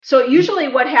So usually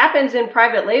what happens in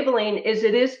private labeling is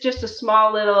it is just a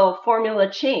small little formula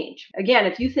change. Again,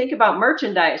 if you think about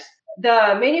merchandise,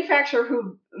 the manufacturer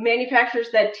who manufactures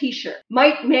that t-shirt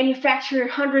might manufacture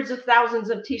hundreds of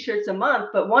thousands of t-shirts a month,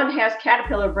 but one has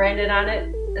Caterpillar branded on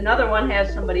it, another one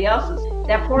has somebody else's.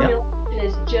 That formulation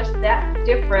is just that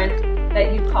different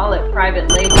that you call it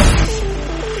private label.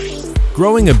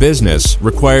 Growing a business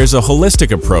requires a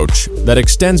holistic approach that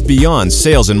extends beyond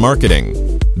sales and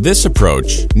marketing. This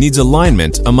approach needs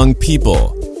alignment among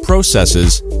people,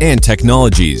 processes, and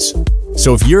technologies.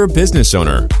 So if you're a business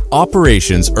owner,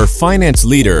 operations, or finance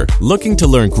leader looking to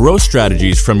learn growth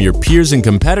strategies from your peers and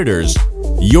competitors,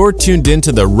 you're tuned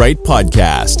into the right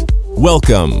podcast.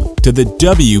 Welcome to the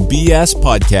WBS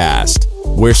Podcast,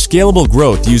 where scalable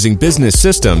growth using business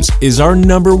systems is our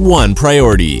number one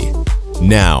priority.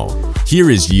 Now,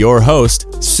 here is your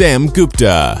host, Sam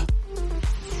Gupta.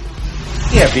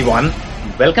 Hey everyone,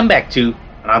 welcome back to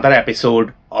another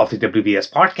episode of the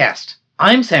WBS Podcast.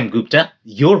 I'm Sam Gupta,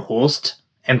 your host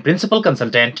and principal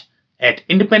consultant at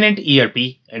independent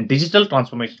ERP and digital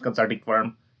transformation consulting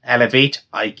firm Elevate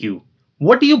IQ.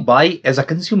 What do you buy as a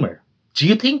consumer? Do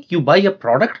you think you buy a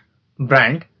product,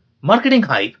 brand, marketing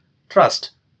hype,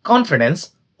 trust, confidence,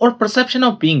 or perception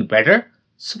of being better,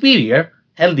 superior,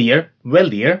 healthier,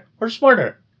 wealthier, or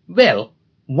smarter? Well,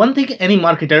 one thing any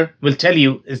marketer will tell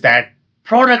you is that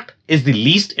product is the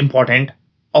least important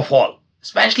of all,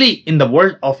 especially in the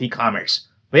world of e-commerce,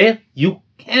 where you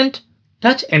can't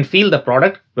touch and feel the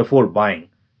product before buying.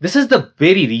 This is the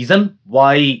very reason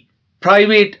why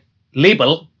private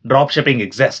label dropshipping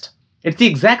exists. It's the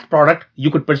exact product you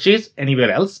could purchase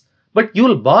anywhere else, but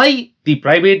you'll buy the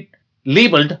private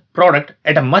labeled product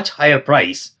at a much higher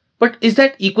price. But is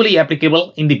that equally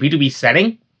applicable in the B2B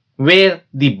setting, where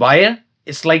the buyer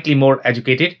is slightly more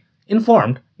educated,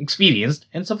 informed, experienced,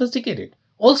 and sophisticated?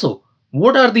 Also,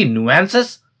 what are the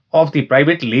nuances of the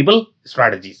private label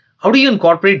strategies? How do you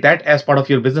incorporate that as part of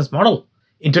your business model?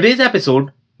 In today's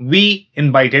episode, we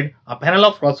invited a panel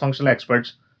of cross-functional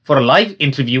experts for a live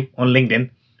interview on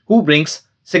LinkedIn who brings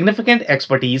significant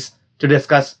expertise to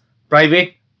discuss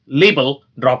private label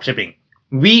dropshipping.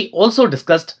 We also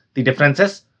discussed the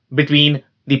differences between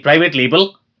the private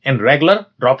label and regular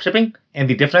dropshipping and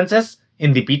the differences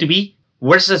in the B2B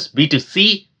versus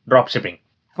B2C dropshipping.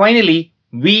 Finally,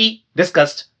 we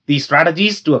discussed the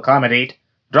strategies to accommodate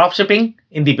dropshipping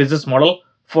in the business model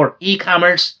for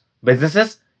e-commerce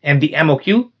businesses and the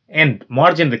MOQ and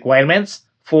margin requirements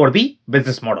for the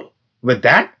business model. With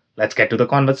that, let's get to the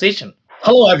conversation.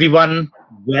 Hello, everyone.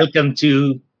 Welcome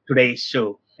to today's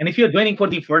show. And if you're joining for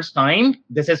the first time,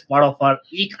 this is part of our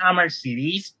e-commerce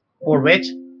series for which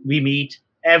we meet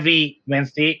every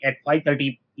Wednesday at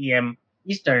 5:30 p.m.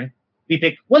 Eastern. We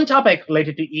pick one topic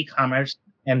related to e-commerce,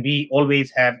 and we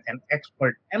always have an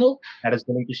expert panel that is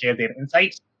going to share their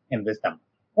insights and wisdom.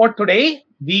 For today,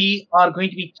 we are going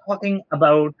to be talking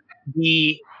about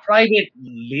the private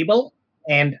label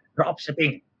and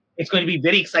dropshipping. It's going to be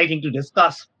very exciting to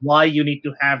discuss why you need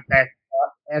to have that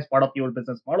as part of your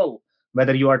business model,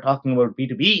 whether you are talking about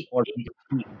B2B or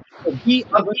B2C. So we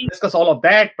are going to discuss all of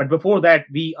that, but before that,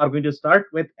 we are going to start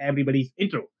with everybody's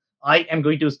intro. I am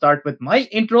going to start with my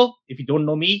intro. If you don't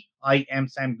know me, I am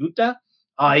Sam Gupta.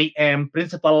 I am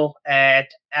principal at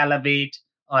Elevate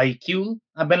IQ.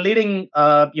 I've been leading,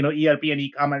 ERP and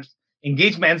e-commerce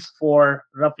engagements for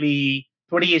roughly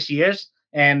 28 years.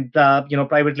 And,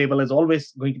 private label is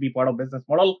always going to be part of business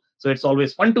model. So it's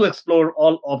always fun to explore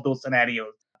all of those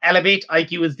scenarios. Elevate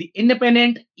IQ is the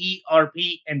independent ERP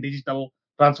and digital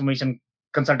transformation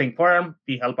consulting firm.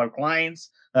 We help our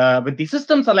clients with the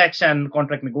system selection,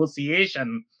 contract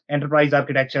negotiation, enterprise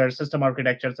architecture, system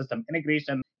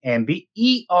integration, and the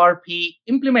ERP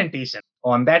implementation.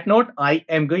 On that note, I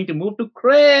am going to move to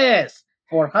Chris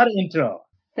for her intro.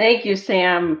 Thank you,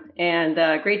 Sam,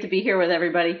 and great to be here with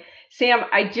everybody. Sam,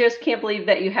 I just can't believe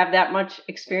that you have that much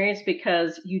experience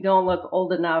because you don't look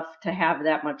old enough to have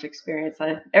that much experience.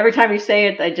 Every time you say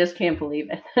it, I just can't believe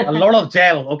it. A lot of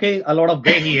gel, okay? A lot of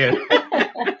gray here.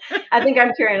 I think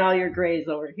I'm carrying all your grays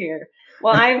over here.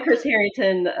 Well, I'm Chris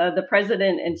Harrington, the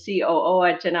president and COO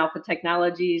at Gen Alpha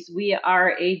Technologies. We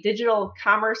are a digital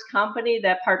commerce company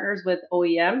that partners with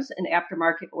OEMs and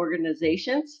aftermarket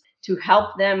organizations to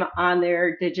help them on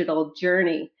their digital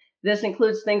journey. This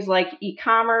includes things like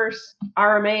e-commerce,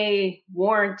 RMA,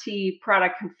 warranty,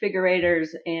 product configurators,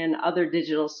 and other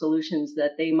digital solutions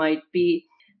that they might be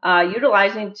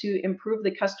utilizing to improve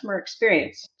the customer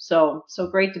experience. So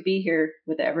great to be here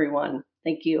with everyone.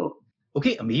 Thank you.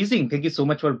 Okay, amazing. Thank you so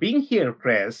much for being here,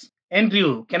 Chris.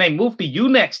 Andrew, can I move to you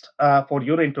next for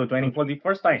your intro, joining for the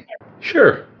first time?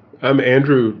 Sure. I'm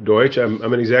Andrew Deutsch. I'm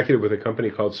an executive with a company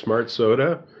called Smart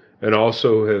Soda, and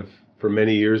also have for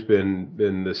many years been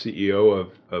the CEO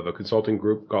of a consulting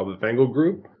group called the Fangle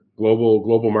Group.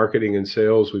 Global marketing and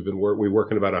sales. We work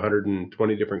in about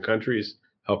 120 different countries,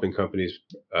 helping companies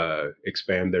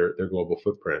expand their global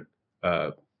footprint.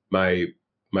 My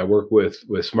work with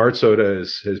Smart Soda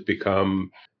has become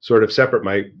sort of separate.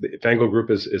 The Fangle Group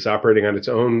is operating on its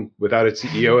own without its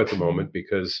CEO at the moment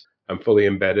because I'm fully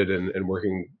embedded and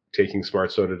working, taking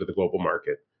Smart Soda to the global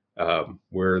market.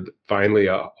 We're finally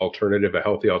a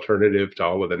healthy alternative to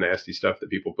all of the nasty stuff that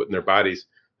people put in their bodies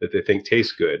that they think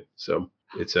tastes good. So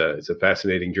it's a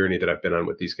fascinating journey that I've been on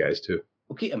with these guys too.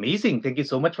 Okay, amazing. Thank you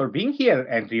so much for being here,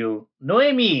 Andrew.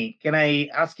 Noemi, can I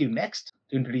ask you next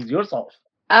to introduce yourself?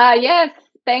 Yes,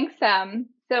 thanks, Sam.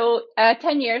 So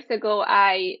 10 years ago,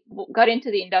 I got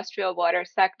into the industrial water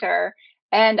sector,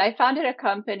 and I founded a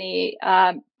company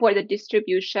for the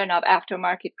distribution of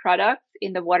aftermarket products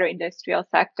in the water industrial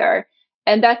sector.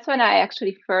 And that's when I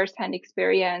actually firsthand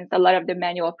experienced a lot of the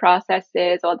manual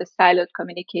processes, all the siloed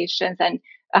communications, and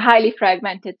a highly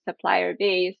fragmented supplier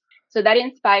base. So that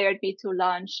inspired me to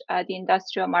launch the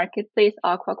industrial marketplace,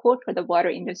 AquaQuote, for the water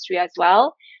industry as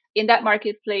well. In that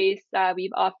marketplace,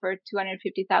 we've offered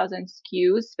 250,000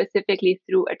 SKUs specifically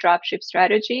through a dropship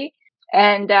strategy.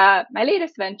 And my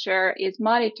latest venture is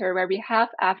Monitor, where we help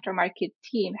aftermarket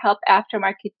teams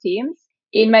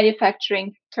in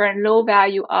manufacturing turn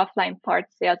low-value offline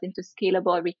parts sales into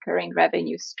scalable recurring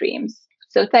revenue streams.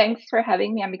 So thanks for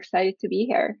having me. I'm excited to be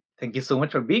here. Thank you so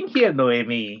much for being here,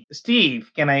 Noemi. Steve,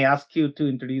 can I ask you to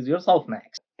introduce yourself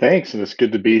next? Thanks, and it's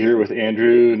good to be here with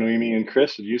Andrew, Noemi, and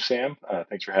Chris, and you, Sam.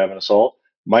 Thanks for having us all.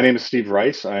 My name is Steve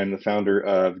Rice. I am the founder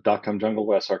of .com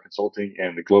Jungle, SR Consulting,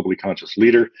 and the Globally Conscious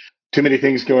Leader. Too many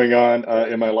things going on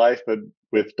in my life, but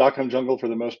with .com Jungle, for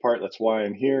the most part, that's why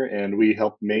I'm here, and we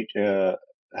help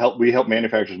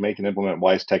manufacturers make and implement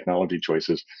wise technology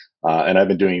choices. And I've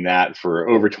been doing that for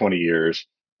over 20 years,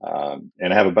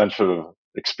 and I have a bunch of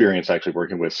experience actually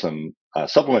working with some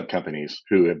supplement companies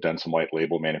who have done some white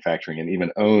label manufacturing and even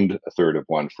owned a third of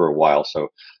one for a while. So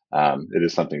it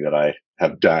is something that I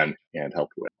have done and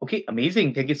helped with. Okay,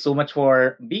 amazing. Thank you so much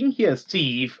for being here,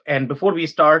 Steve. And before we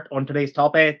start on today's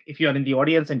topic, if you are in the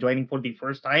audience and joining for the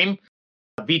first time,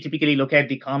 we typically look at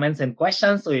the comments and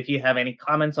questions. So if you have any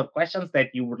comments or questions that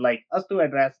you would like us to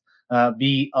address,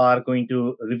 we are going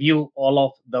to review all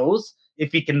of those.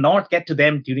 If we cannot get to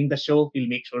them during the show, we'll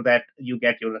make sure that you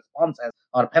get your responses.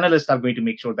 Our panelists are going to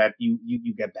make sure that you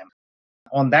get them.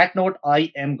 On that note, I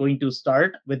am going to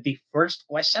start with the first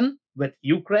question with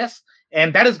you, Chris.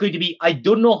 And that is going to be, I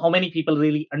don't know how many people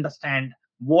really understand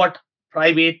what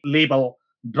private label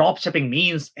dropshipping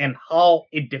means and how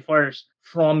it differs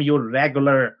from your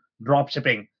regular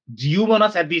dropshipping. Do you want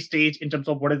to set the stage in terms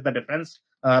of what is the difference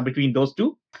between those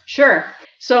two? Sure.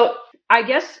 So I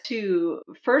guess to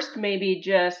first maybe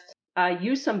just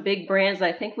use some big brands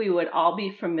I think we would all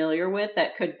be familiar with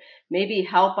that could maybe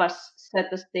help us set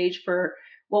the stage for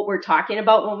what we're talking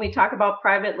about when we talk about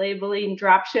private labeling,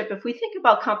 dropship. If we think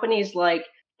about companies like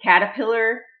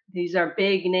Caterpillar, these are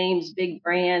big names, big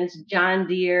brands, John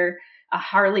Deere,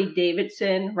 Harley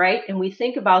Davidson, right? And we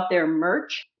think about their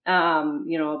merch,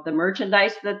 the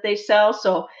merchandise that they sell.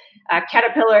 So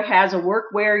Caterpillar has a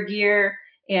workwear gear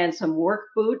and some work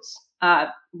boots.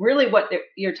 Really what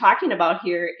you're talking about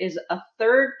here is a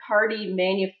third-party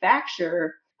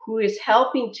manufacturer who is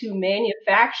helping to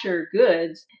manufacture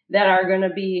goods that are going to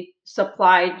be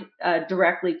supplied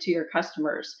directly to your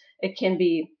customers. It can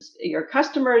be your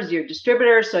customers, your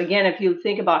distributors. So again, if you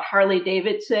think about Harley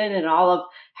Davidson and all of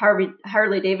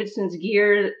Harley Davidson's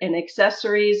gear and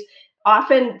accessories,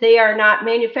 often they are not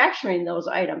manufacturing those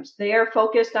items. They are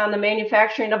focused on the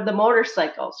manufacturing of the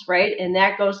motorcycles, right? And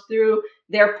that goes through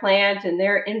their plant, and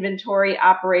their inventory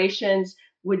operations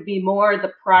would be more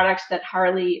the products that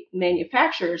Harley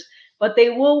manufactures. But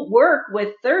they will work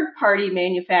with third-party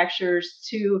manufacturers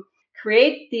to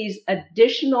create these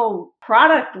additional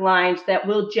product lines that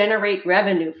will generate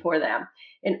revenue for them.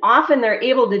 And often they're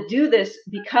able to do this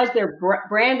because their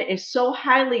brand is so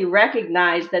highly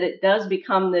recognized that it does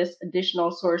become this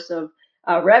additional source of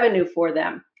revenue for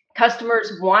them.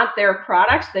 Customers want their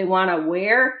products. They want to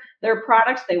wear their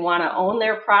products. They want to own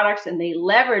their products, and they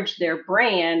leverage their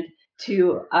brand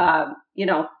to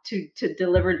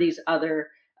deliver these other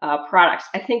products.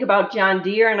 I think about John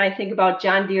Deere, and I think about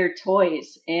John Deere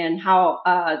toys and how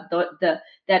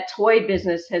that toy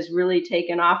business has really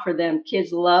taken off for them.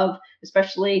 Kids love,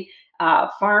 especially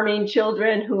farming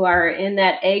children who are in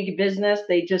that egg business.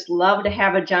 They just love to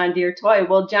have a John Deere toy.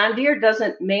 Well, John Deere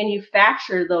doesn't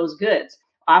manufacture those goods.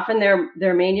 Often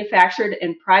they're manufactured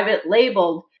and private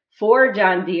labeled for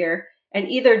John Deere, and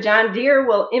either John Deere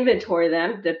will inventory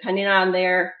them depending on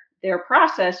their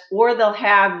process, or they'll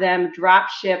have them drop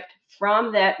shipped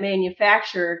from that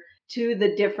manufacturer to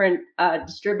the different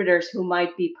distributors who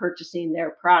might be purchasing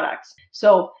their products.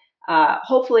 So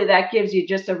hopefully that gives you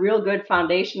just a real good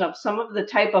foundation of some of the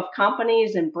type of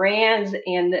companies and brands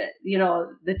and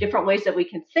the different ways that we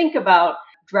can think about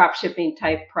drop shipping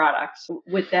type products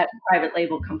with that private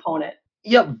label component.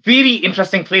 Yeah, very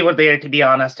interesting flavor there, to be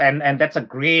honest. And that's a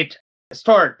great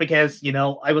start because,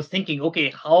 I was thinking, okay,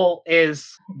 how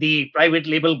is the private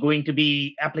label going to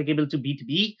be applicable to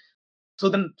B2B? So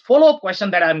the follow-up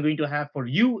question that I'm going to have for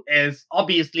you is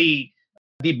obviously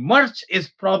the merch is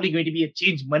probably going to be a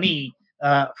change money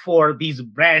for these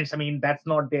brands. I mean, that's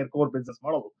not their core business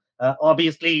model.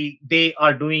 Obviously, they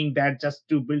are doing that just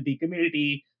to build the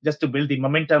community, just to build the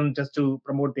momentum, just to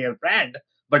promote their brand.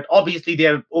 But obviously,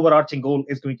 their overarching goal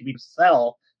is going to be to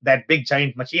sell that big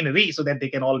giant machinery so that they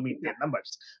can all meet their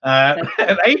numbers.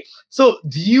 Right? So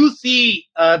do you see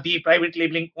the private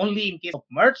labeling only in case of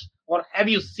merch, or have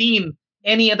you seen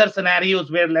any other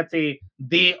scenarios where, let's say,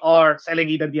 they are selling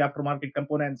either the aftermarket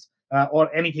components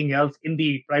or anything else in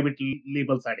the private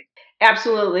label setting?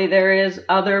 Absolutely. There is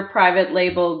other private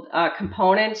labeled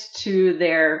components to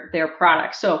their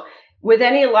products. So with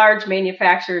any large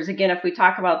manufacturers, again, if we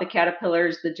talk about the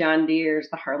Caterpillars, the John Deeres,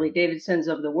 the Harley Davidsons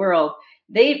of the world,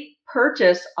 they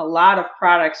purchase a lot of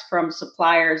products from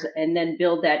suppliers and then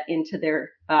build that into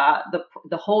their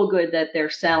the whole good that they're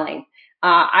selling.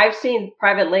 I've seen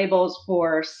private labels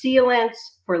for sealants,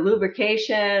 for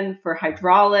lubrication, for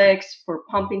hydraulics, for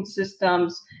pumping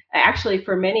systems, actually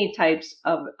for many types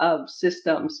of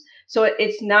systems. So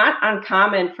it's not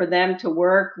uncommon for them to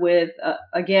work with,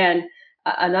 again,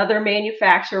 another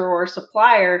manufacturer or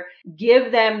supplier,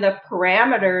 give them the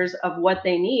parameters of what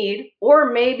they need,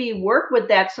 or maybe work with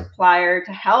that supplier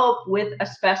to help with a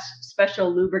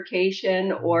special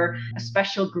lubrication or a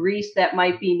special grease that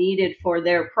might be needed for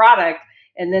their product.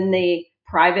 And then they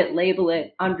private label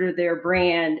it under their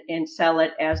brand and sell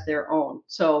it as their own.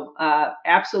 So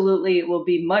absolutely, it will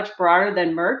be much broader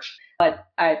than merch. But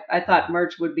I thought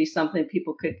merch would be something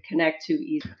people could connect to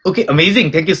easily. Okay,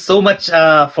 amazing. Thank you so much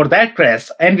for that,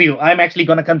 Chris. Andrew, I'm actually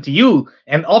going to come to you.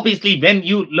 And obviously, when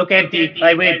you look at the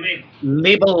private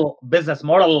label business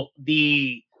model,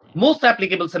 the most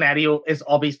applicable scenario is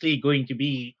obviously going to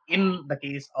be in the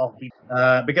case of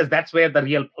because that's where the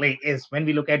real play is. When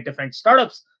we look at different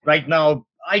startups right now,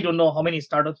 I don't know how many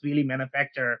startups really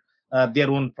manufacture their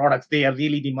own products. They are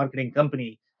really the marketing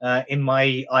company. In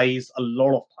my eyes, a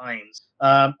lot of times.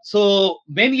 So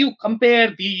when you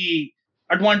compare the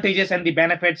advantages and the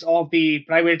benefits of the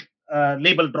private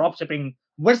label dropshipping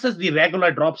versus the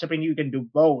regular dropshipping, you can do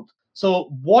both.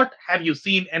 So what have you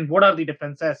seen, and what are the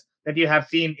differences that you have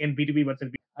seen in B2B versus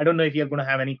B2B? I don't know if you're going to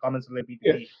have any comments on the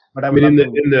B2B, but I would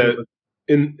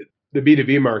in the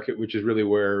B2B market, which is really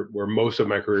where most of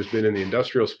my career has been in the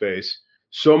industrial space,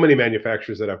 so many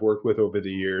manufacturers that I've worked with over the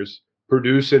years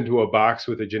produce into a box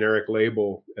with a generic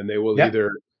label, and they will either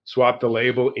swap the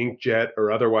label, inkjet,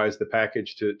 or otherwise the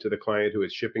package to the client who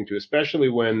it's shipping to, especially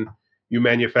when you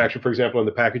manufacture, for example, in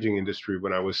the packaging industry,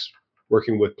 when I was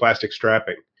working with plastic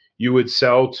strapping, you would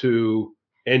sell to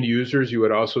end users. You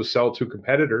would also sell to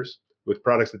competitors with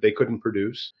products that they couldn't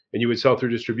produce, and you would sell through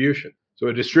distribution. So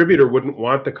a distributor wouldn't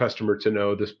want the customer to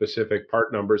know the specific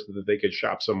part numbers so that they could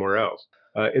shop somewhere else.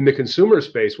 In the consumer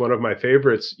space, one of my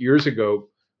favorites years ago,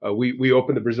 we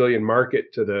opened the Brazilian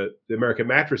market to the American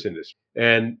mattress industry.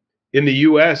 And in the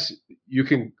US, you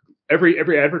can, every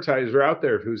advertiser out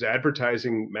there who's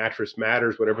advertising Mattress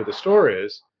Matters, whatever the store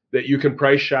is, that you can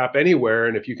price shop anywhere.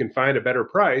 And if you can find a better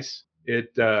price, it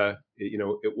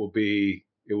will be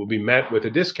met with a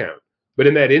discount. But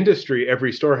in that industry,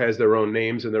 every store has their own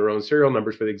names and their own serial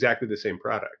numbers for exactly the same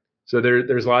product. So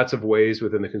there's lots of ways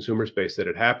within the consumer space that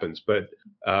it happens. But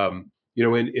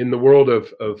in the world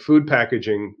of food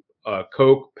packaging,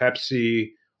 Coke,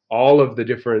 Pepsi, all of the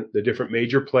different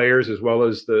major players, as well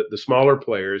as the smaller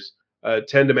players,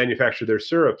 tend to manufacture their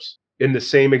syrups in the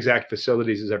same exact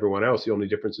facilities as everyone else. The only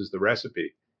difference is the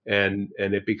recipe, and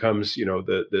it becomes,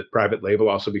 the private label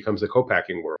also becomes the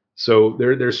co-packing world. So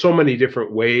there's so many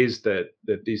different ways that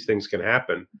these things can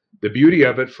happen. The beauty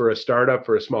of it for a startup,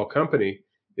 for a small company,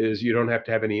 is you don't have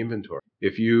to have any inventory.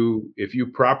 If you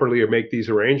properly make these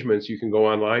arrangements, you can go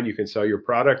online, you can sell your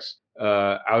products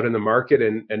out in the market,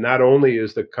 and not only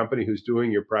is the company who's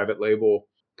doing your private label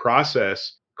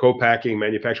process, co-packing,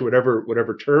 manufacture,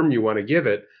 whatever term you want to give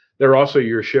it, they're also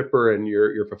your shipper and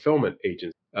your fulfillment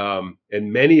agent.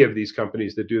 And many of these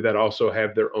companies that do that also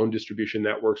have their own distribution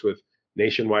networks with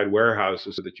nationwide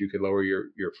warehouses so that you can lower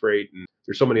your freight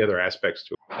there's so many other aspects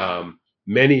to it.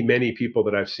 Many people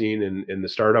that I've seen in the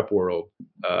startup world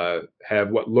have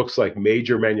what looks like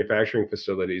major manufacturing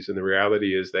facilities, and the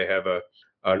reality is they have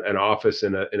an office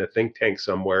in a think tank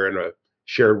somewhere in a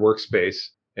shared workspace,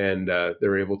 and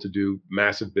they're able to do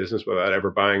massive business without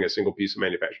ever buying a single piece of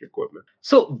manufacturing equipment.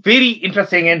 So very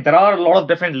interesting, and there are a lot of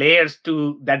different layers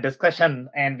to that discussion,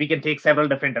 and we can take several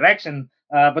different directions.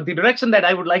 But the direction that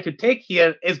I would like to take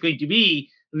here is going to be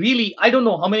really, I don't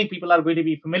know how many people are going to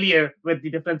be familiar with the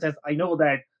differences. I know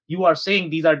that you are saying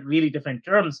these are really different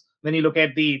terms when you look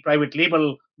at the private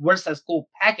label versus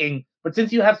co-packing. But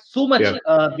since you have so much,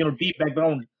 deep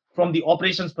background from the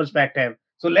operations perspective,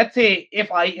 so let's say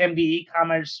if I am the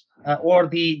e-commerce or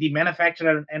the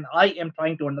manufacturer, and I am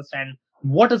trying to understand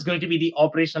what is going to be the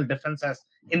operational differences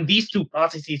in these two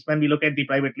processes when we look at the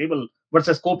private label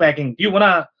versus co-packing. Do you want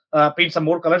to paint some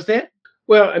more colors there?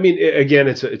 Well, I mean, again,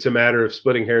 it's a matter of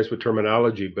splitting hairs with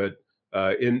terminology, but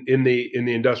in the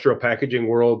industrial packaging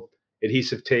world,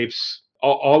 adhesive tapes,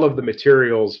 all of the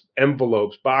materials,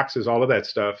 envelopes, boxes, all of that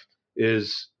stuff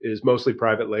is mostly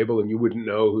private label, and you wouldn't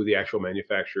know who the actual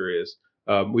manufacturer is.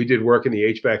 We did work in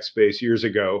the HVAC space years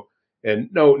ago, and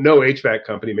no HVAC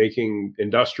company making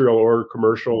industrial or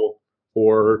commercial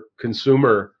or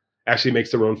consumer actually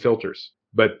makes their own filters,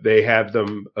 but they have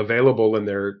them available, and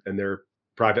they're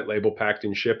private label packed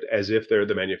and shipped as if they're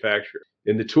the manufacturer.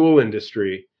 In the tool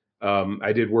industry,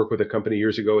 I did work with a company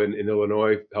years ago in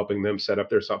Illinois, helping them set up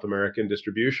their South American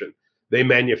distribution. They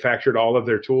manufactured all of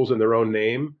their tools in their own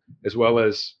name, as well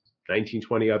as 19,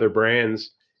 20 other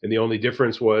brands. And the only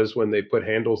difference was when they put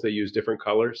handles, they used different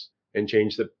colors and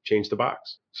changed the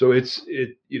box. So it's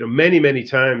many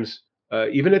times,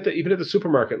 even at the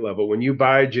supermarket level, when you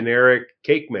buy generic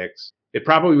cake mix, it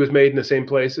probably was made in the same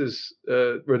places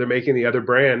where they're making the other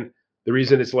brand. The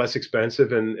reason it's less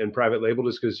expensive and private labeled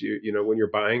is because when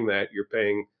you're buying that, you're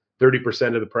paying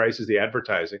 30% of the price is the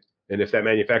advertising. And if that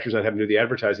manufacturer's not having to do the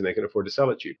advertising, they can afford to sell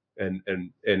it cheap. And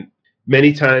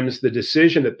many times the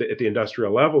decision at the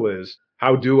industrial level is,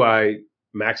 how do I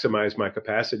maximize my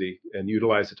capacity and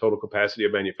utilize the total capacity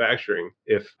of manufacturing?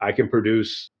 If I can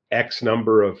produce X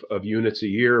number of units a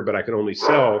year, but I can only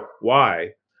sell Y,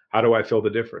 how do I fill the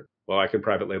difference? Well, I can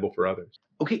private label for others.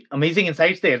 Okay, amazing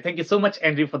insights there. Thank you so much,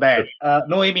 Andrew, for that.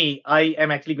 Noemi, I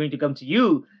am actually going to come to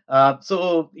you.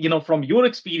 So, from your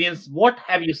experience, what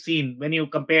have you seen when you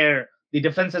compare the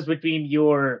differences between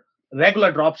your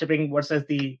regular drop shipping versus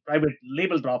the private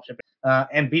label drop shipping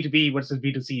and B2B versus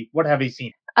B2C? What have you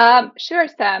seen? Sure,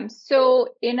 Sam. So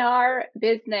in our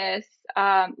business,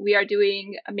 we are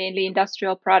doing mainly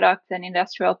industrial products and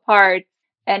industrial parts.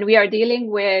 And we are dealing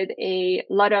with a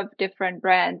lot of different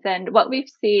brands. And what we've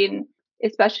seen,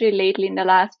 especially lately in the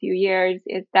last few years,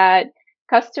 is that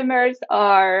customers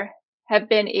have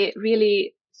been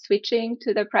really switching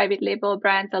to the private label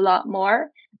brands a lot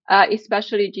more,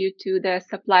 especially due to the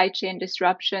supply chain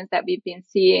disruptions that we've been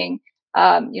seeing.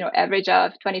 Average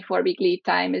of 24-week lead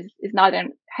time has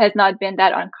not been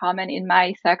that uncommon in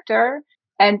my sector.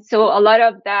 And so a lot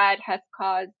of that has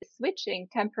caused switching,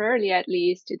 temporarily at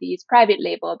least, to these private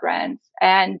label brands.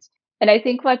 And I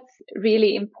think what's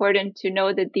really important to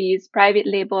know that these private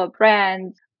label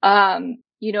brands, the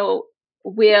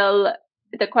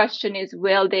question is,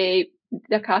 will the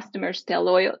customers stay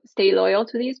loyal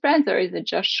to these brands, or is it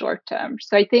just short term?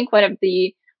 So I think one of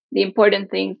the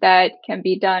important things that can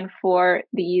be done for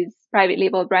these private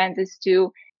label brands is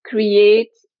to create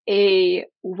a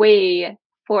way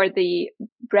for the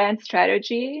brand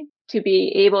strategy to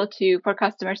be able for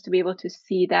customers to be able to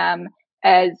see them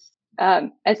as a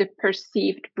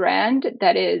perceived brand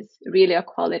that is really a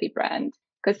quality brand.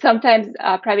 Because sometimes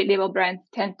private label brands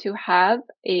tend to have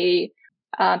a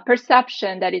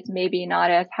perception that it's maybe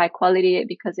not as high quality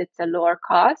because it's a lower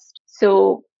cost.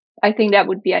 So I think that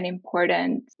would be an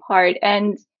important part.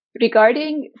 And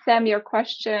regarding, Sam, your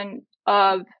question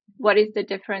of what is the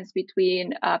difference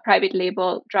between private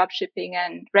label dropshipping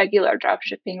and regular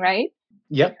dropshipping, right?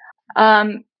 Yep.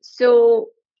 So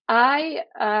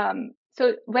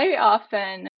very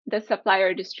often the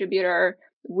supplier distributor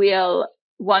will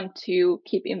want to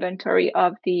keep inventory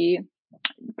of the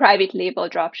private label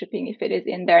dropshipping if it is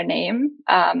in their name.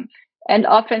 And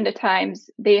often the times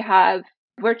they have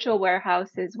virtual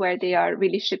warehouses where they are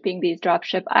really shipping these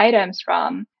dropship items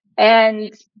from.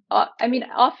 And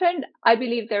often I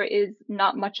believe there is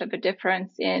not much of a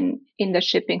difference in the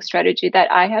shipping strategy that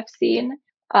I have seen,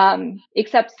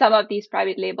 except some of these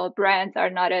private label brands are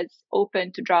not as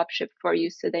open to dropship for you.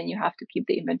 So then you have to keep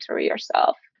the inventory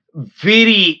yourself.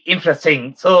 Very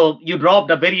interesting. So you dropped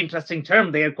a very interesting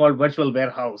term there called virtual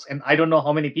warehouse. And I don't know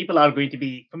how many people are going to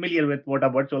be familiar with what a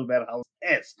virtual warehouse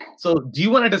is. So do you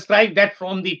want to describe that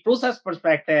from the process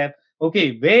perspective?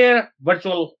 Okay, where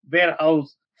virtual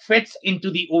warehouse fits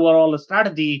into the overall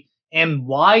strategy, and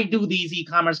why do these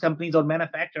e-commerce companies or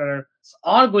manufacturers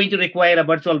are going to require a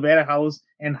virtual warehouse,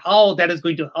 and how that is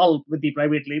going to help with the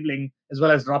private labeling as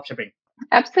well as drop shipping?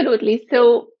 Absolutely.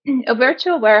 So, a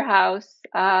virtual warehouse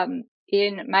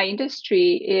in my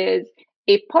industry is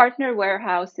a partner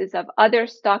warehouses of other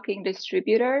stocking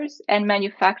distributors and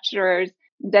manufacturers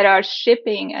that are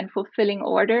shipping and fulfilling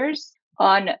orders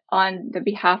on the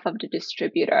behalf of the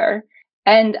distributor.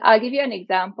 And I'll give you an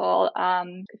example. A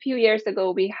few years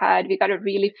ago, we got a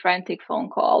really frantic phone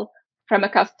call from a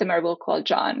customer we'll call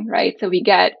John, right? So we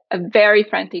get a very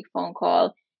frantic phone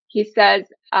call. He says,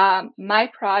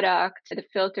 my product, the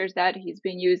filters that he's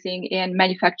been using in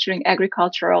manufacturing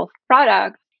agricultural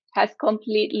products, has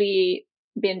completely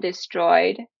been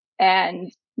destroyed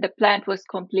and the plant was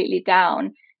completely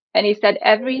down. And he said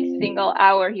every single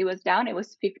hour he was down, it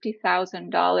was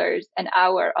 $50,000 an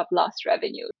hour of lost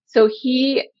revenue. So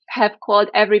he have called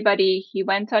everybody. He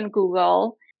went on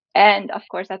Google. And of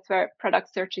course, that's where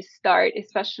product searches start,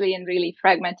 especially in really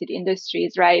fragmented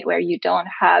industries, right? Where you don't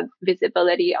have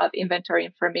visibility of inventory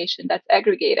information that's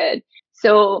aggregated.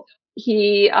 So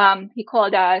he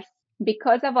called us.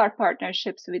 Because of our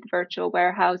partnerships with virtual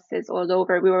warehouses all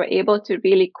over, we were able to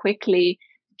really quickly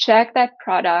check that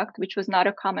product, which was not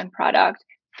a common product,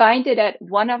 find it at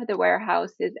one of the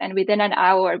warehouses, and within an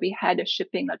hour, we had a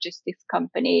shipping logistics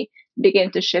company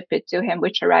begin to ship it to him,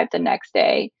 which arrived the next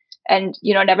day. And,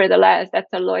 nevertheless,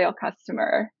 that's a loyal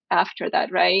customer after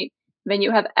that, right? When you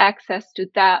have access to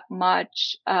that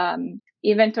much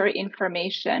inventory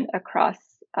information across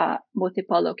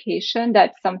multiple locations,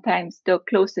 that's sometimes the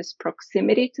closest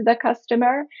proximity to the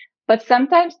customer. But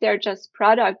sometimes they're just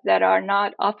products that are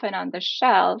not often on the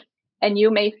shelf, and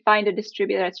you may find a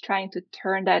distributor that's trying to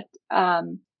turn that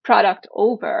product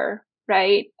over,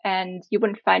 right? And you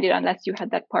wouldn't find it unless you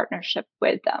had that partnership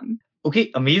with them.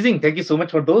 Okay, amazing. Thank you so much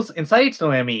for those insights,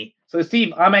 Noemi. So,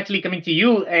 Steve, I'm actually coming to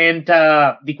you, and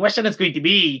the question is going to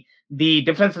be the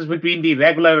differences between the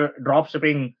regular drop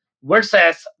shipping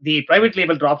versus the private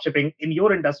label drop shipping in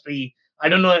your industry. I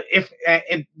don't know if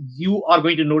you are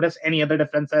going to notice any other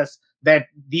differences that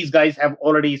these guys have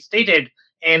already stated,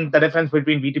 and the difference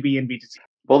between B2B and B2C.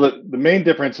 Well, the main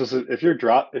difference is that if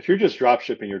you're just drop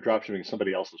shipping, you're drop shipping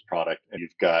somebody else's product, and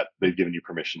they've given you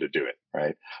permission to do it,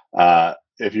 right?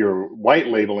 If you're white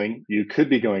labeling, you could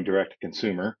be going direct to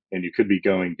consumer, and you could be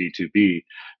going B2B.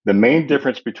 The main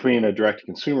difference between a direct to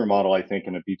consumer model, I think,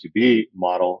 and a B2B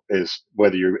model is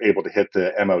whether you're able to hit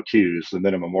the MOQs, the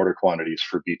minimum order quantities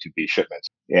for B2B shipments.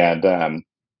 And I'm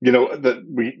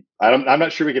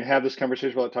not sure we can have this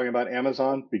conversation without talking about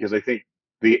Amazon, because I think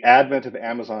the advent of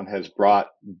Amazon has brought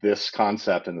this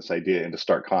concept and this idea into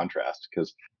stark contrast,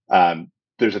 because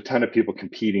there's a ton of people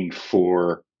competing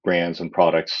for brands and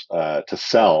products to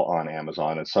sell on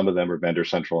Amazon, and some of them are vendor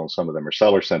central and some of them are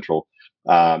seller central.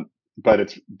 But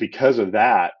it's because of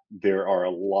that, there are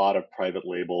a lot of private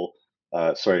white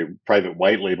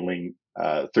labeling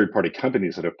third-party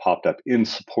companies that have popped up in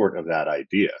support of that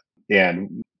idea.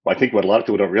 And I think what a lot of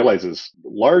people don't realize is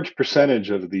large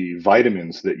percentage of the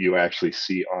vitamins that you actually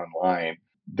see online,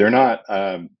 they're not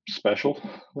special.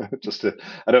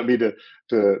 I don't mean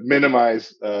to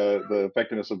minimize the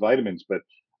effectiveness of vitamins, but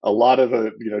a lot of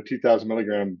 2,000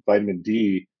 milligram vitamin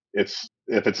D, if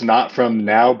it's not from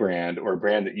Now brand or a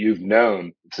brand that you've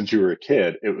known since you were a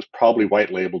kid, it was probably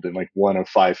white labeled in like one of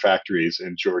 5 factories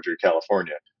in Georgia or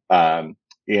California.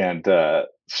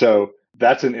 So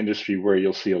that's an industry where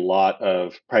you'll see a lot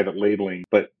of private labeling,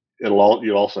 but you'll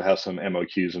also have some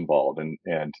MOQs involved, and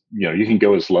you can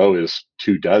go as low as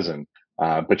 2 dozen,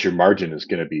 but your margin is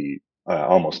going to be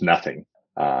almost nothing.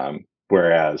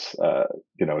 Whereas,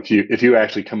 if you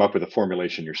actually come up with a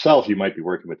formulation yourself, you might be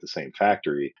working with the same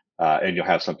factory, and you'll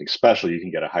have something special. You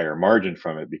can get a higher margin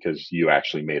from it because you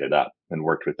actually made it up and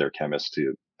worked with their chemists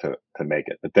to make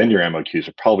it. But then your MOQs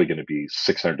are probably going to be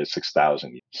 600 to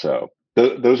 6,000. So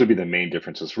those would be the main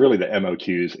differences, really, the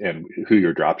MOQs and who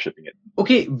you're drop shipping it.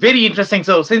 Okay, very interesting.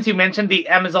 So since you mentioned the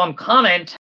Amazon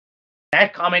comment,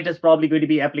 that comment is probably going to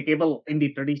be applicable in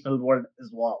the traditional world as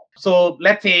well. So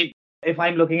let's say if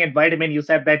I'm looking at vitamin, you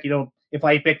said that, if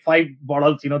I pick 5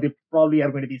 bottles, they probably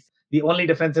are going to be, the only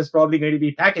difference is probably going to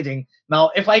be packaging. Now,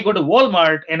 if I go to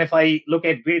Walmart and if I look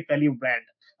at Great Value brand,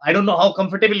 I don't know how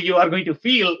comfortable you are going to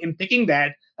feel in picking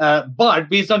that, but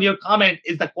based on your comment,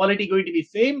 is the quality going to be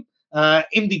same?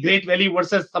 in the Great Value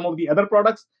versus some of the other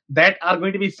products that are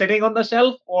going to be sitting on the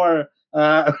shelf? Or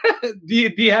do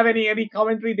you have any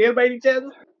commentary there by any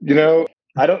chance?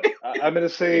 I don't. I'm going to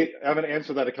say I'm going to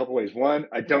answer that a couple ways. One,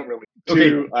 I don't really. Okay.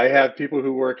 Two, I have people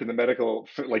who work in the medical,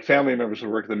 like family members who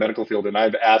work in the medical field, and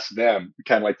I've asked them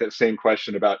kind of like that same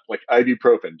question about like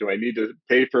ibuprofen. Do I need to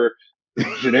pay for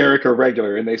generic or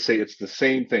regular? And they say it's the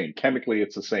same thing. Chemically,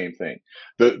 it's the same thing.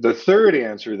 The third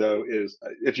answer though is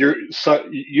if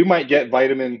you might get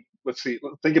vitamin. Let's see.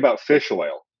 Think about fish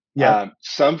oil. Yeah.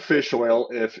 Some fish oil,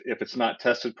 if it's not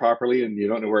tested properly and you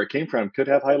don't know where it came from, could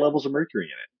have high levels of mercury in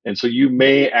it. And so you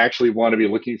may actually want to be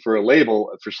looking for a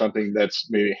label for something that's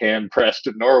maybe hand pressed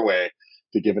in Norway,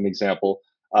 to give an example,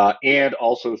 and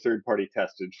also third party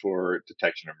tested for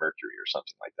detection of mercury or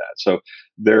something like that. So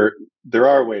there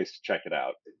are ways to check it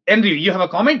out. Andrew, you have a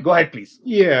comment? Go ahead, please.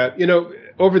 Yeah,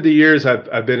 over the years,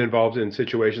 I've been involved in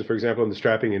situations, for example, in the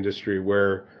strapping industry,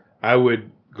 where I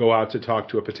would go out to talk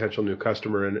to a potential new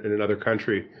customer in another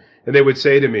country, and they would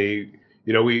say to me,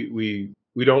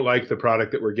 we don't like the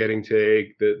product that we're getting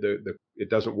today. It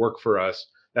doesn't work for us.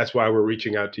 That's why we're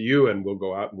reaching out to you, and we'll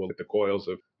go out and we'll get the coils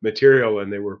of material,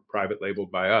 and they were private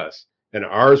labeled by us. And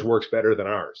ours works better than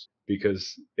ours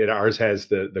because ours has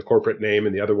the corporate name,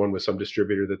 and the other one was some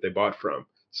distributor that they bought from.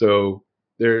 So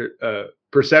their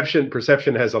perception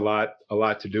has a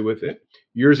lot to do with it.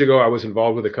 Years ago, I was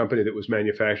involved with a company that was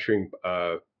manufacturing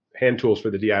hand tools for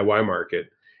the DIY market.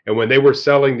 And when they were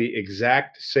selling the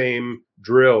exact same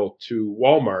drill to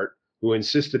Walmart, who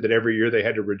insisted that every year they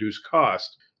had to reduce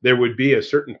cost, there would be a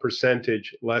certain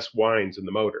percentage less winds in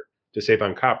the motor to save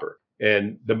on copper.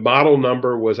 And the model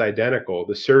number was identical.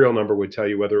 The serial number would tell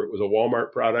you whether it was a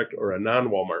Walmart product or a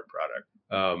non-Walmart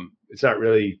product. It's not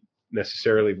really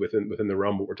necessarily within the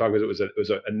realm, but we're talking about it was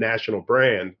a national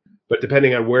brand. But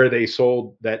depending on where they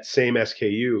sold that same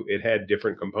SKU, it had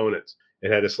different components.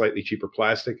 It had a slightly cheaper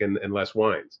plastic and less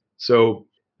wines. So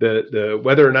the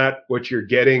whether or not what you're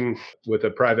getting with a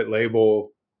private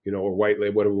label, or white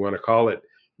label, whatever we want to call it,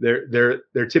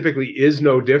 there typically is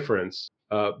no difference.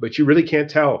 But you really can't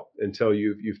tell until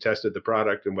you've tested the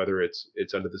product and whether it's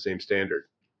under the same standard.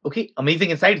 Okay, amazing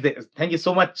insights there. Thank you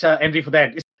so much, Andrew, for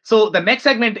that. So the next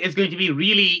segment is going to be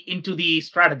really into the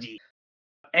strategy.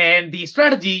 And the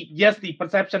strategy, yes, the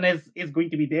perception is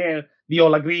going to be there. We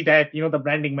all agree that, the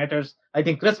branding matters. I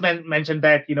think Chris mentioned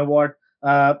that,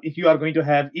 if you are going to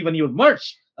have even your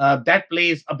merch, that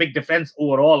plays a big difference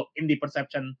overall in the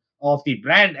perception of the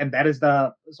brand. And that is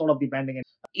the sort of the branding.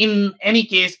 In any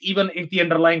case, even if the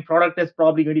underlying product is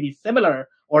probably going to be similar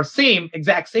or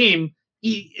exact same,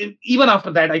 even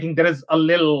after that, I think there is a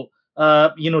little,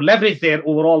 leverage there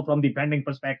overall from the branding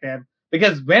perspective.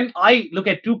 Because when I look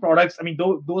at two products, I mean,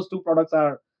 those two products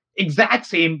are exact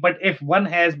same, but if one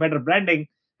has better branding,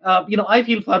 I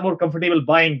feel far more comfortable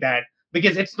buying that,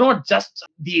 because it's not just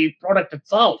the product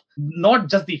itself, not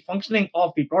just the functioning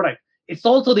of the product. It's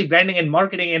also the branding and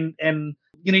marketing, and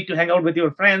you need to hang out with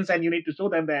your friends and you need to show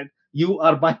them that you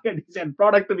are buying a decent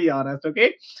product, to be honest.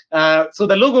 Okay. So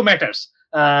the logo matters.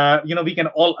 We can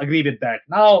all agree with that.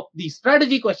 Now, the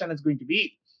strategy question is going to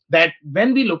be that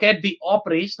when we look at the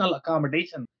operational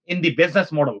accommodation in the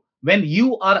business model, when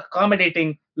you are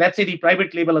accommodating, let's say, the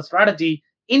private label strategy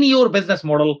in your business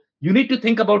model, you need to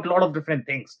think about a lot of different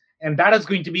things. And that is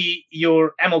going to be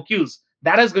your MOQs.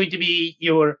 That is going to be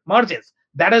your margins.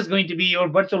 That is going to be your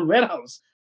virtual warehouse.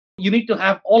 You need to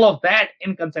have all of that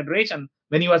in consideration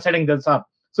when you are setting this up.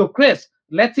 So, Chris,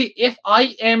 let's say if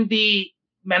I am the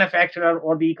manufacturer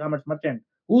or the e-commerce merchant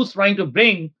who's trying to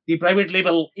bring the private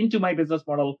label into my business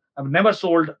model. I've never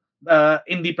sold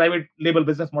in the private label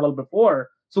business model before.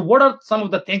 So what are some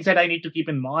of the things that I need to keep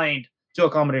in mind to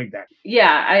accommodate that?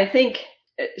 Yeah, I think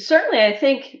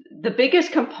the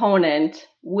biggest component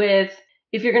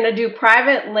if you're going to do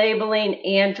private labeling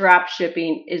and drop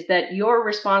shipping is that you're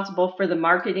responsible for the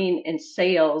marketing and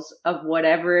sales of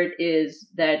whatever it is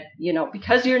that,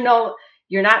 because you're not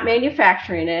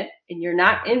manufacturing it and you're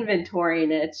not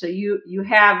inventorying it. So you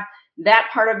have that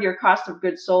part of your cost of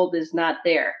goods sold is not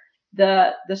there.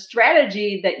 The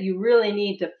strategy that you really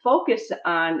need to focus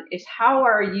on is how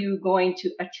are you going to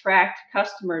attract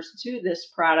customers to this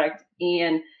product?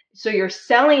 And so your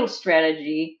selling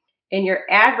strategy and your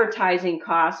advertising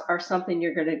costs are something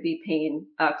you're going to be paying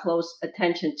close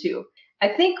attention to. I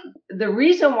think the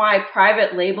reason why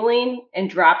private labeling and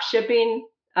drop shipping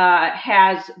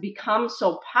has become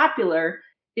so popular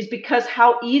is because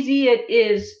how easy it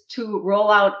is to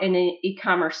roll out an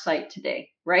e-commerce site today,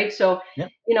 right? So,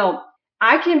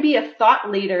 I can be a thought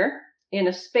leader in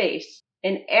a space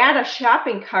and add a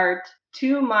shopping cart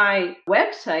to my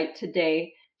website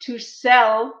today to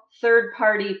sell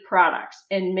third-party products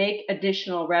and make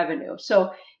additional revenue.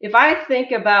 So if I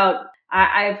think about,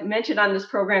 I've mentioned on this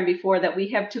program before that we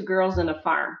have 2 girls in a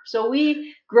farm. So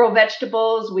we grow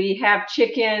vegetables, we have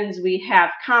chickens, we have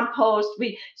compost.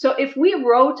 So if we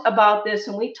wrote about this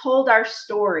and we told our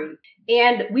story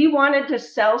and we wanted to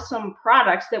sell some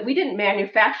products that we didn't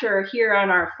manufacture here on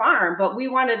our farm, but we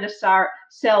wanted to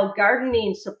sell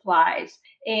gardening supplies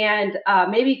and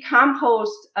maybe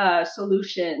compost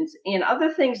solutions and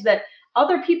other things that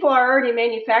other people are already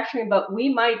manufacturing, but we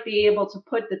might be able to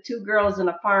put the 2 girls in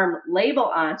a farm label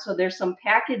on. So there's some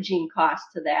packaging cost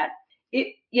to that.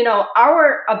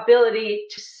 Our ability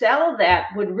to sell that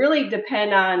would really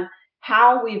depend on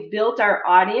how we've built our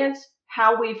audience,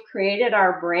 how we've created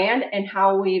our brand, and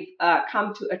how we've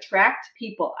come to attract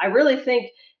people. I really think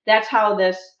that's how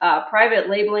this private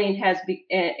labeling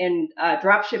and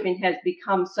drop shipping has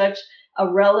become such a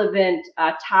relevant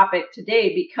topic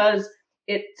today, because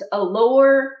it's a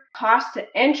lower cost to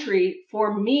entry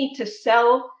for me to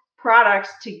sell products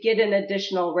to get an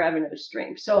additional revenue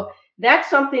stream. So that's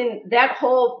something, that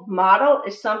whole model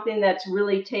is something that's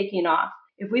really taking off.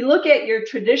 If we look at your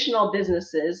traditional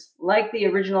businesses, like the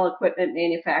original equipment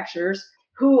manufacturers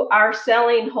who are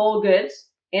selling whole goods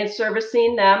and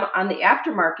servicing them on the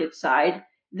aftermarket side,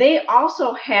 they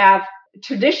also have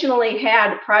traditionally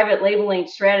had private labeling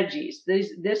strategies.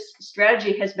 This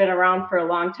strategy has been around for a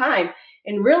long time.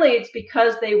 And really, it's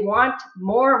because they want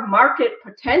more market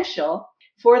potential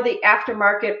for the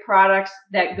aftermarket products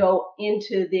that go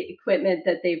into the equipment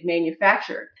that they've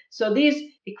manufactured. So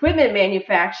these equipment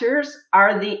manufacturers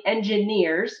are the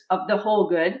engineers of the whole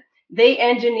good. They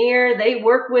engineer, they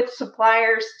work with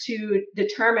suppliers to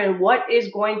determine what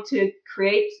is going to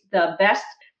create the best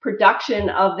production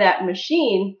of that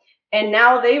machine. And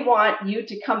now they want you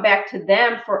to come back to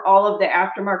them for all of the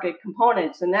aftermarket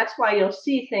components. And that's why you'll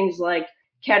see things like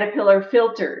Caterpillar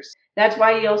filters. That's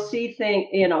why you'll see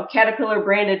Caterpillar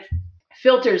branded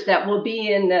filters that will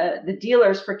be in the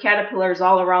dealers for Caterpillars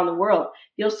all around the world.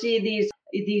 You'll see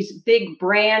these big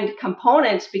brand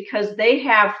components because they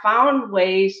have found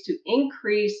ways to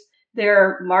increase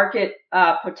their market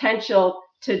potential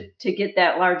to get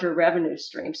that larger revenue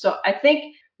stream. So I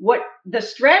think what the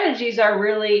strategies are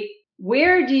really,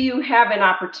 where do you have an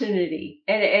opportunity?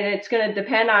 And it's going to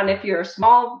depend on if you're a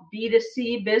small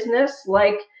B2C business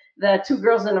like the 2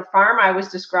 girls in a farm I was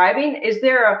describing. Is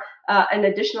there an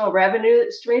additional revenue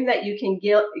stream that you can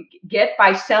get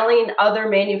by selling other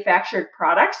manufactured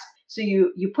products? So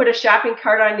you put a shopping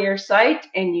cart on your site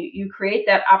and you create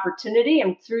that opportunity,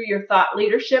 and through your thought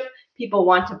leadership, people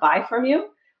want to buy from you.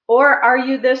 Or are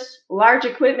you this large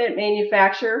equipment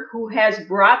manufacturer who has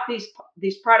brought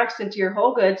these products into your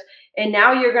whole goods, and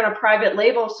now you're going to private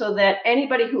label so that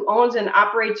anybody who owns and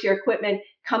operates your equipment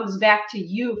comes back to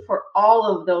you for all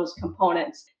of those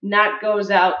components, not goes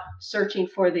out searching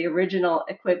for the original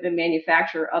equipment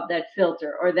manufacturer of that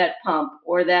filter or that pump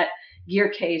or that gear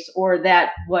case or that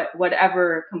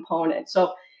whatever component.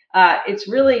 So it's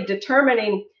really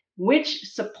determining which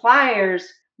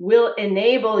suppliers will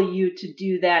enable you to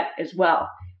do that as well.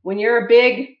 When you're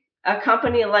a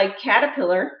company like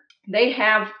Caterpillar, they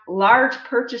have large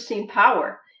purchasing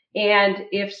power. And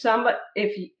if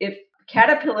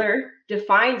Caterpillar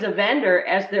defines a vendor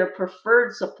as their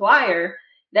preferred supplier,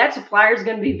 that supplier is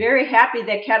going to be very happy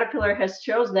that Caterpillar has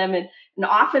chosen them. And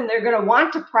often they're going to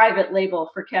want to private label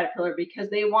for Caterpillar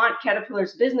because they want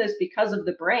Caterpillar's business because of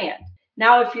the brand.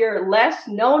 Now, if you're a less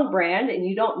known brand and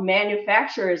you don't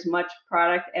manufacture as much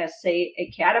product as, say,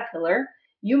 a Caterpillar,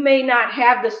 you may not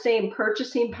have the same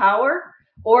purchasing power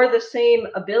or the same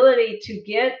ability to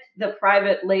get the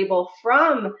private label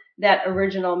from that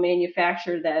original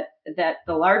manufacturer that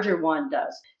the larger one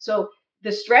does. So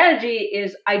the strategy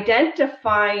is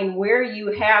identifying where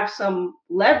you have some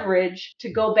leverage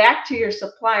to go back to your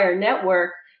supplier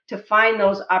network to find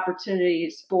those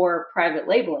opportunities for private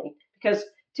labeling, because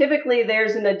typically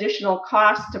there's an additional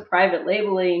cost to private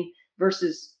labeling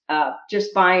versus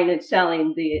just buying and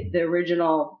selling the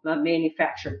original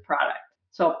manufactured product.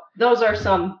 So those are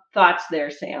some thoughts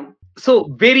there, Sam.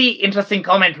 So very interesting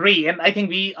commentary. And I think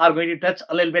we are going to touch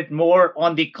a little bit more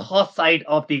on the cost side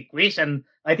of the equation.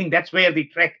 I think that's where the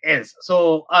trick is.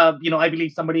 So, I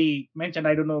believe somebody mentioned,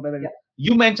 I don't know whether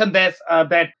you mentioned this,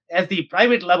 that as the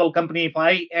private level company, if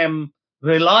I am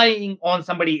relying on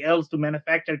somebody else to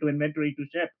manufacture, to inventory, to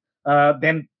ship,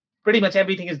 then pretty much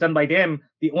everything is done by them.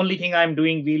 The only thing I'm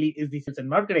doing really is the sales and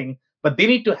marketing, but they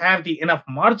need to have the enough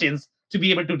margins to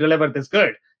be able to deliver this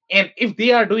good. And if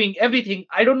they are doing everything,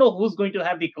 I don't know who's going to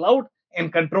have the clout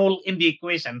and control in the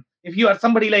equation. if you are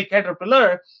somebody like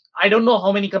Caterpillar, I don't know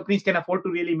how many companies can afford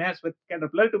to really mess with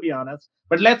Caterpillar, to be honest.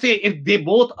 But let's say if they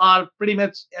both are pretty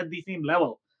much at the same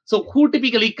level. So who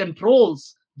typically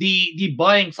controls the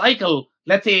buying cycle?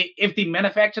 Let's say if the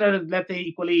manufacturer is, let's say,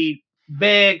 equally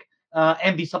big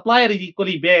and the supplier is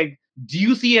equally big, do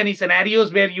you see any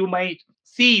scenarios where you might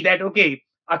see that, okay,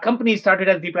 a company started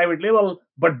as the private label,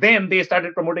 but then they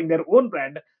started promoting their own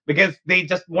brand because they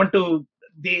just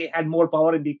they had more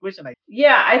power in the equation?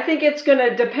 Yeah, I think it's going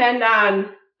to depend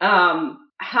on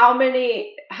how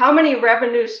many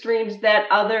revenue streams that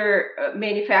other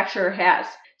manufacturer has.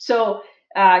 So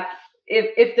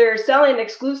if they're selling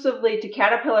exclusively to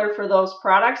Caterpillar for those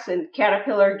products and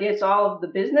Caterpillar gets all of the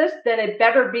business, then it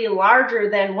better be larger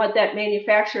than what that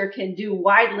manufacturer can do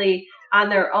widely on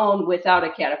their own without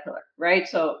a Caterpillar, right?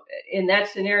 So in that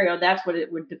scenario, that's what it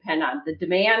would depend on, the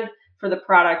demand for the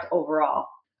product overall.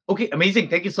 Okay, amazing.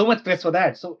 Thank you so much, Chris, for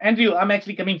that. So, Andrew, I'm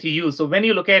actually coming to you. So, when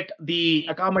you look at the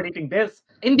accommodating this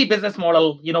in the business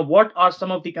model, what are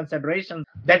some of the considerations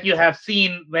that you have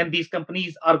seen when these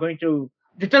companies are going to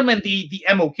determine the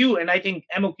MOQ? And I think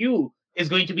MOQ is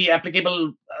going to be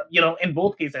applicable, in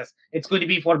both cases. It's going to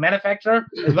be for manufacturer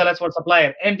as well as for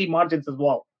supplier, and the margins as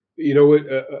well. You know what,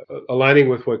 aligning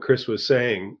with what Chris was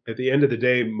saying, at the end of the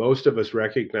day, most of us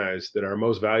recognize that our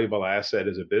most valuable asset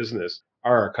as a business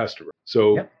are our customers.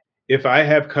 So yep. If I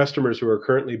have customers who are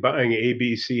currently buying A,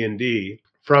 B, C, and D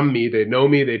from me, they know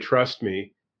me, they trust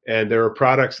me, and there are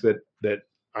products that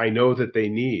I know that they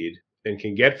need and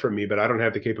can get from me, but I don't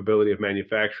have the capability of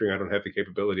manufacturing. I don't have the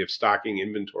capability of stocking,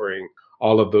 inventorying,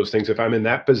 all of those things. If I'm in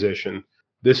that position,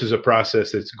 this is a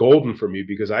process that's golden for me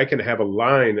because I can have a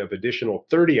line of additional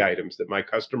 30 items that my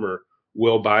customer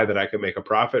will buy that I can make a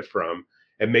profit from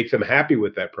and make them happy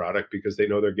with that product because they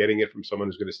know they're getting it from someone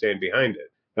who's going to stand behind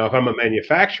it. Now, if I'm a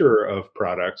manufacturer of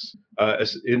products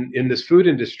in this food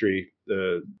industry,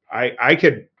 I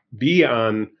could be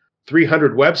on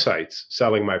 300 websites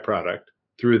selling my product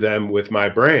through them with my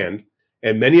brand.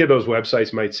 And many of those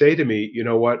websites might say to me, you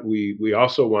know what, we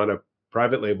also want a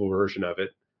private label version of it.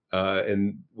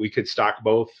 And we could stock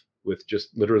both with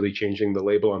just literally changing the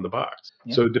label on the box.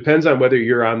 Yep. So it depends on whether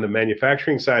you're on the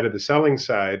manufacturing side or the selling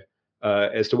side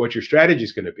as to what your strategy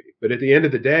is going to be. But at the end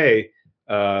of the day,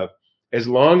 as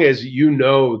long as you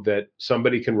know that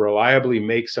somebody can reliably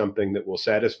make something that will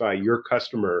satisfy your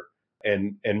customer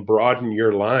and broaden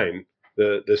your line,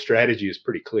 the strategy is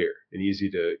pretty clear and easy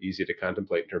to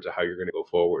contemplate in terms of how you're going to go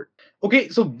forward. Okay,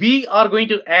 so we are going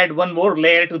to add one more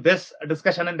layer to this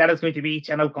discussion, and that is going to be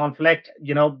channel conflict.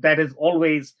 That is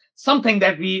always something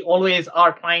that we always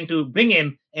are trying to bring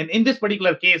in. And in this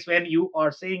particular case, when you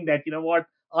are saying that,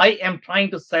 I am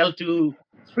trying to sell to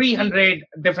 300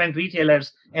 different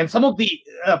retailers, and some of the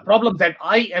problems that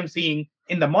I am seeing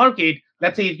in the market,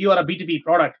 let's say if you are a B2B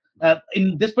product,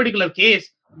 in this particular case,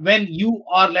 when you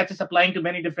are, let's say, supplying to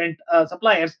many different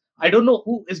suppliers, I don't know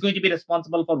who is going to be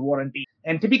responsible for warranty.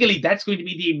 And typically that's going to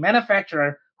be the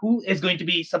manufacturer who is going to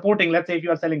be supporting, let's say if you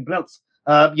are selling grills.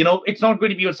 It's not going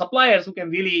to be your suppliers who can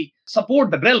really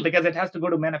support the grill because it has to go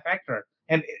to manufacturer.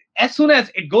 And as soon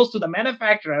as it goes to the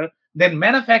manufacturer, then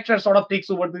manufacturer sort of takes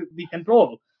over the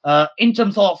control in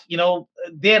terms of,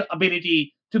 their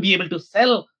ability to be able to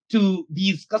sell to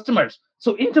these customers.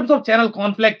 So in terms of channel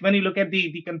conflict, when you look at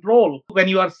the control, when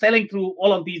you are selling through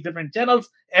all of these different channels,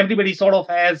 everybody sort of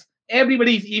has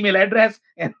everybody's email address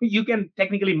and you can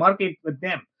technically market with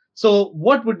them. So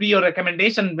what would be your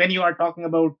recommendation when you are talking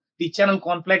about the channel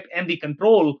conflict and the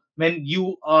control when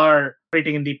you are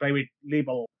operating in the private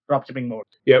label dropshipping mode?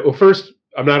 Yeah, well, first,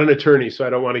 I'm not an attorney, so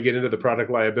I don't want to get into the product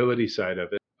liability side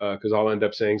of it because I'll end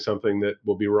up saying something that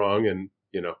will be wrong and,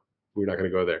 we're not going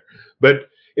to go there. But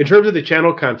in terms of the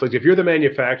channel conflict, if you're the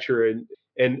manufacturer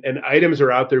and items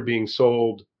are out there being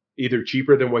sold either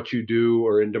cheaper than what you do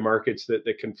or into markets that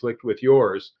conflict with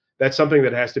yours, that's something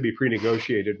that has to be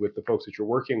pre-negotiated with the folks that you're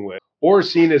working with or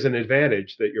seen as an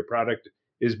advantage that your product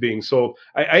is being sold.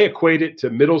 I equate it to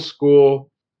middle school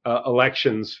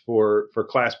elections for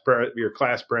your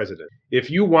class president. If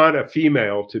you want a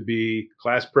female to be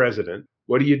class president,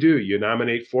 what do? You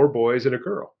nominate 4 boys and a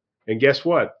girl. And guess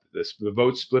what? The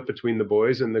vote's split between the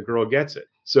boys and the girl gets it.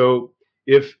 So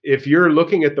if you're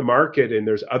looking at the market and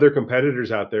there's other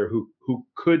competitors out there who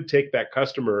could take that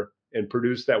customer and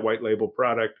produce that white label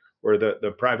product or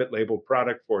the private label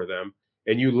product for them,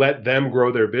 and you let them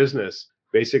grow their business,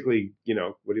 basically,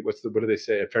 what do they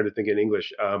say? I'm trying to think in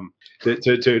English.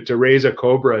 To raise a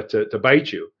cobra to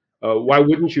bite you. Why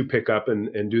wouldn't you pick up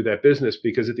and do that business?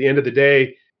 Because at the end of the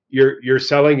day, you're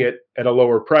selling it at a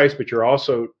lower price, but you're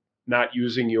also not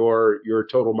using your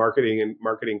total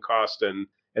marketing cost and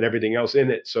everything else in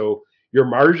it. So your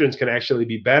margins can actually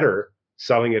be better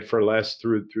selling it for less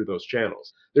through those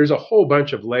channels. There's a whole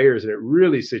bunch of layers, and it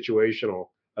really situational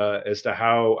as to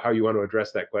how you want to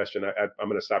address that question. I'm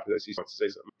going to stop because I see someone wants to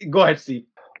say something. Go ahead, Steve.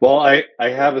 Well, I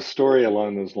have a story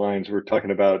along those lines. We're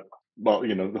talking about, well,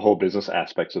 the whole business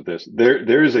aspects of this.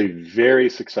 There is a very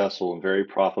successful and very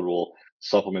profitable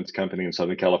supplements company in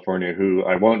Southern California who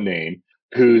I won't name,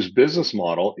 whose business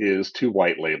model is to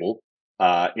white label,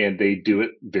 and they do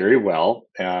it very well.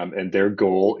 And their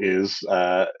goal is,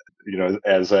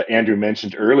 as Andrew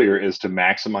mentioned earlier, is to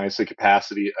maximize the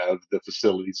capacity of the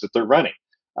facilities that they're running.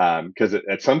 Because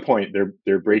at some point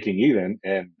they're breaking even,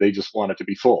 and they just want it to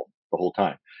be full the whole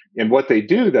time. And what they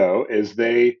do though is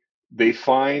they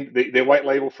white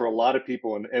label for a lot of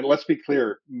people. And let's be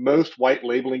clear, most white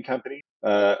labeling companies,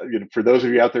 for those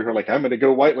of you out there who are like, I'm going to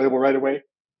go white label right away,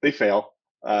 they fail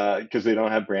because they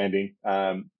don't have branding.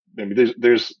 I mean,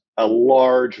 there's a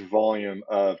large volume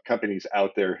of companies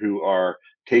out there who are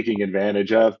taking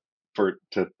advantage of,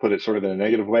 to put it sort of in a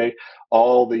negative way,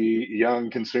 all the young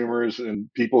consumers and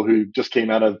people who just came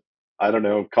out of, I don't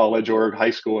know, college or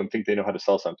high school and think they know how to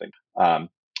sell something.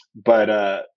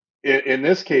 But in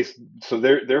this case, so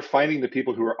they're finding the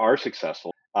people who are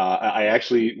successful. I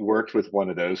actually worked with one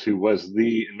of those who was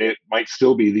it might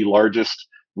still be the largest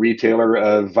retailer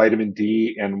of vitamin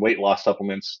D and weight loss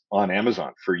supplements on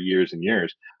Amazon for years and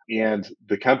years. And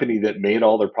the company that made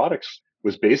all their products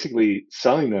was basically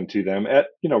selling them to them at,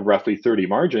 roughly 30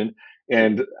 margin.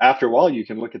 And after a while, you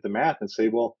can look at the math and say,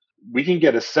 well, we can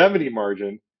get a 70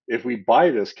 margin if we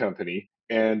buy this company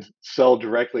and sell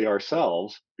directly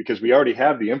ourselves, because we already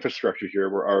have the infrastructure here.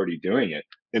 We're already doing it.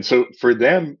 And so for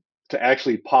them to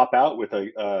actually pop out with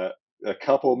a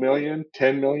couple million,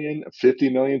 10 million, 50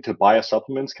 million to buy a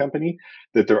supplements company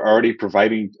that they're already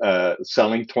providing,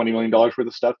 selling $20 million worth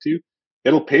of stuff to,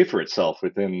 it'll pay for itself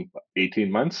within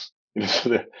 18 months.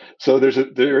 So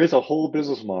there is a whole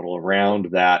business model around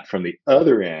that from the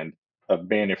other end of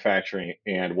manufacturing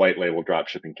and white label drop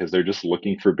shipping, because they're just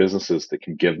looking for businesses that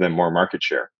can give them more market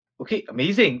share. Okay,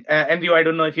 amazing. Andrew, I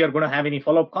don't know if you're going to have any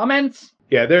follow-up comments.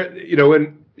 Yeah,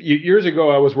 when years ago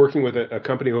I was working with a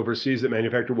company overseas that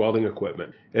manufactured welding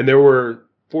equipment, and there were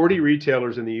 40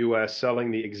 retailers in the U.S.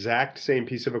 selling the exact same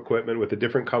piece of equipment with a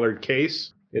different colored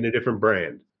case in a different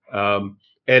brand.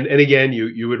 And again,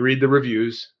 you would read the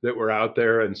reviews that were out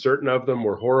there, and certain of them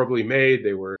were horribly made.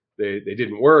 They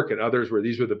didn't work, and others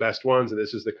these were the best ones, and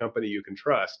this is the company you can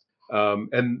trust.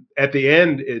 And at the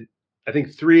end, I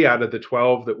think 3 out of the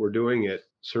 12 that were doing it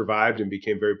survived and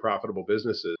became very profitable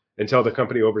businesses, until the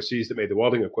company overseas that made the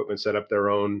welding equipment set up their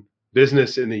own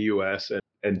business in the U.S.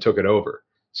 and took it over.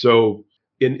 So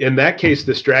in that case,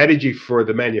 the strategy for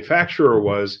the manufacturer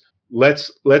was,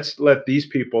 let's let these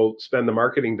people spend the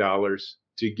marketing dollars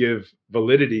to give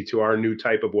validity to our new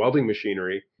type of welding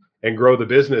machinery and grow the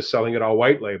business selling it all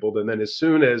white labeled. And then as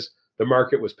soon as the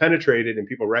market was penetrated and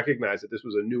people recognized that this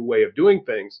was a new way of doing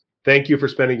things, thank you for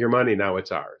spending your money, now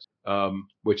it's ours.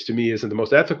 Which to me isn't the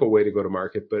most ethical way to go to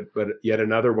market, but yet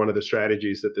another one of the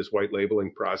strategies that this white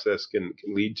labeling process can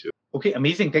lead to. Okay,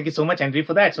 amazing. Thank you so much, Andrew,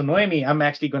 for that. So Noemi, I'm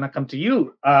actually going to come to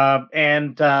you.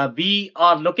 And we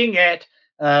are looking at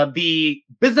the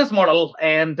business model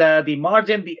and the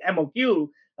margin, the MOQ.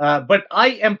 But I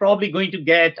am probably going to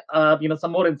get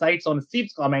some more insights on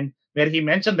Steve's comment, where he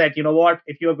mentioned that,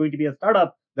 if you are going to be a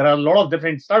startup, there are a lot of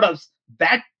different startups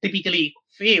that typically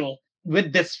fail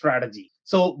with this strategy.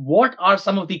 So what are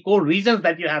some of the core reasons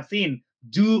that you have seen?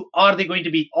 Are they going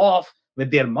to be off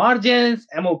with their margins,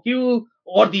 MOQ,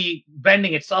 or the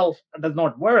branding itself does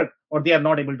not work, or they are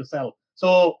not able to sell?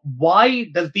 So why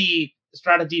does the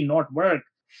strategy not work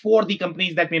for the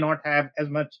companies that may not have as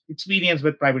much experience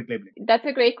with private labeling? That's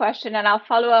a great question. And I'll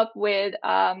follow up with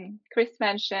Chris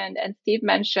mentioned and Steve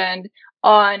mentioned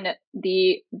on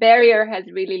the barrier has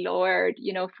really lowered,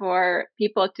 for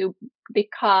people to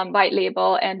become white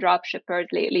label and drop shippers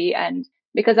lately. And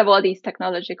because of all these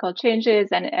technological changes,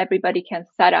 and everybody can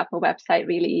set up a website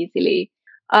really easily.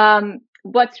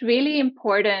 What's really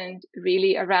important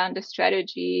really around the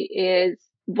strategy is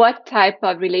what type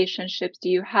of relationships do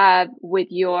you have with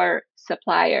your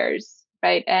suppliers,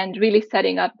 right? And really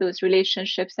setting up those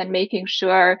relationships and making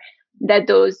sure that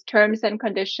those terms and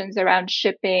conditions around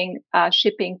shipping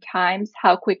times,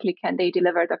 how quickly can they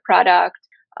deliver the product,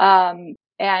 and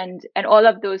all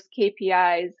of those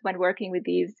KPIs when working with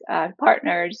these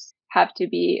partners have to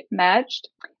be matched.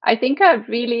 I think a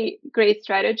really great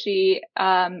strategy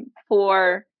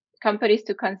for companies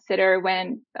to consider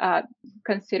when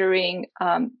considering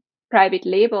private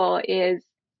label is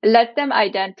let them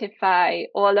identify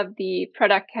all of the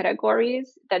product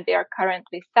categories that they are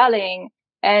currently selling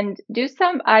and do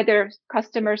some either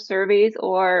customer surveys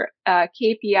or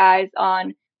KPIs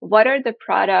on what are the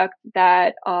products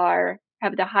that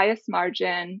have the highest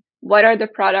margin, what are the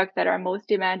products that are most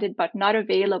demanded but not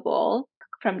available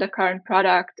from the current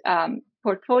product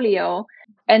portfolio,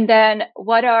 and then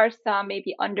what are some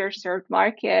maybe underserved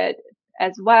market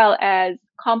as well as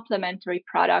complementary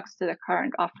products to the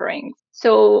current offerings.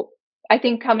 So I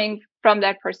think coming from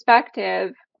that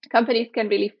perspective, companies can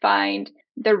really find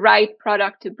the right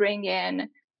product to bring in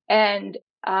and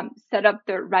set up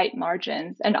the right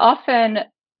margins. And often,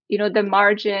 the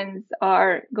margins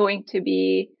are going to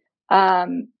be,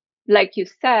 like you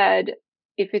said,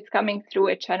 if it's coming through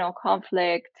a channel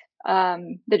conflict,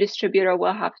 the distributor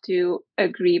will have to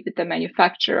agree with the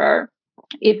manufacturer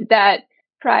if that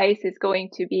price is going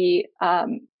to be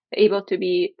able to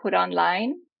be put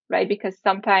online, right? Because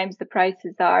sometimes the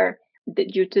prices are,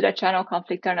 due to the channel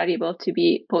conflict, are not able to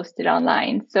be posted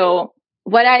online. So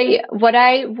what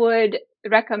I would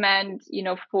recommend,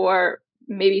 for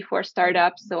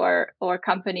startups or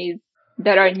companies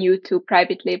that are new to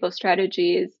private label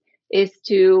strategies is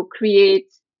to create,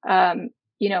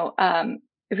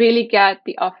 really get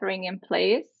the offering in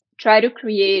place. Try to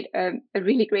create a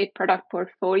really great product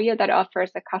portfolio that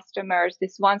offers the customers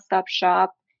this one-stop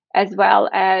shop, as well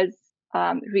as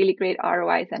really great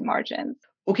ROIs and margins.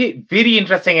 Okay, very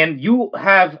interesting. And you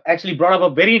have actually brought up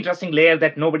a very interesting layer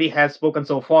that nobody has spoken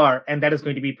so far, and that is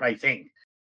going to be pricing.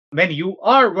 When you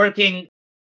are working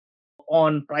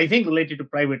on pricing related to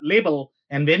private label,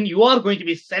 and when you are going to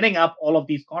be setting up all of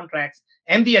these contracts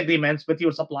and the agreements with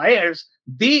your suppliers,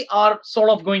 they are sort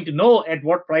of going to know at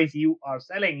what price you are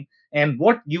selling and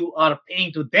what you are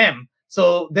paying to them.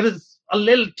 So there is a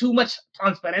little too much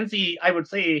transparency, I would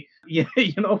say,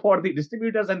 for the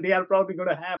distributors, and they are probably going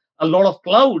to have a lot of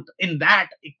clout in that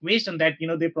equation that,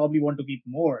 they probably want to keep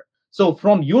more. So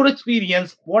from your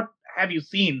experience, what have you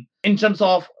seen in terms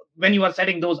of when you are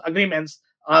setting those agreements?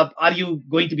 Are you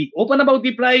going to be open about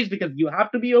the price, because you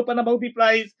have to be open about the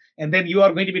price, and then you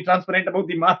are going to be transparent about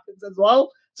the margins as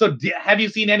well? So have you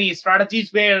seen any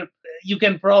strategies where you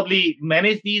can probably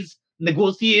manage these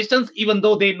negotiations even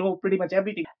though they know pretty much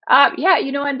everything? Yeah,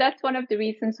 and that's one of the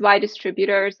reasons why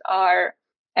distributors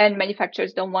and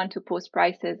manufacturers don't want to post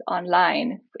prices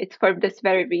online. It's for this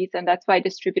very reason. That's why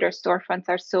distributor storefronts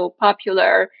are so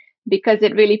popular, because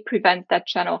it really prevents that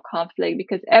channel conflict,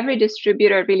 because every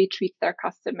distributor really treats their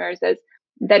customers as,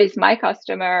 that is my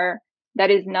customer,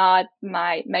 that is not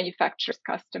my manufacturer's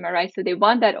customer, right? So they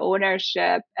want that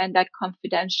ownership and that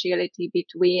confidentiality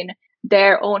between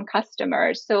their own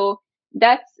customers. So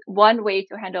that's one way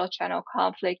to handle channel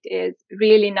conflict, is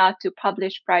really not to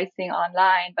publish pricing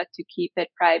online, but to keep it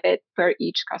private for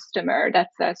each customer.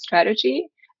 That's a strategy.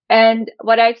 And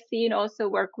what I've seen also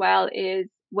work well is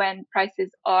when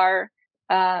prices are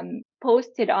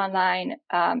posted online,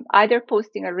 either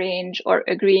posting a range or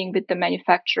agreeing with the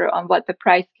manufacturer on what the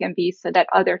price can be, so that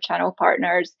other channel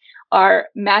partners are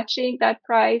matching that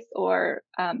price or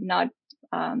not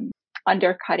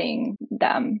undercutting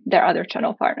their other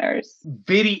channel partners.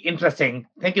 Very interesting.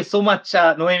 Thank you so much,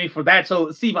 Noemi, for that.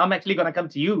 So, Steve, I'm actually going to come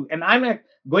to you, and I'm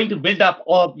going to build up,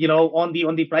 on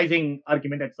the pricing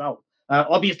argument itself.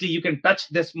 Obviously, you can touch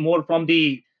this more from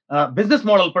the business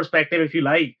model perspective if you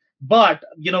like. But,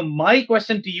 my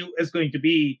question to you is going to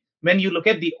be, when you look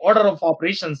at the order of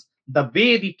operations, the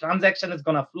way the transaction is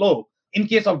going to flow. In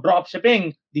case of drop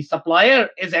shipping, the supplier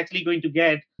is actually going to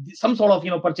get some sort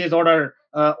of, purchase order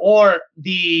or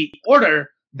the order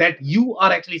that you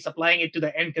are actually supplying it to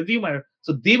the end consumer.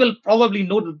 So they will probably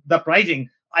know the pricing.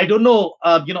 I don't know,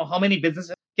 how many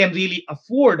businesses can really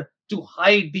afford to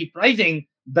hide the pricing.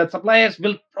 The suppliers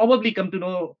will probably come to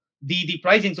know the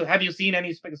pricing. So have you seen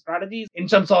any strategies in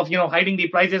terms of, hiding the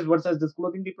prices versus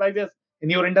disclosing the prices in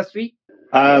your industry?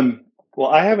 Well,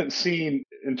 I haven't seen,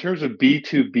 in terms of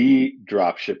B2B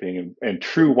drop shipping and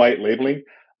true white labeling,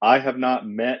 I have not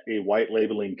met a white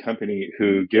labeling company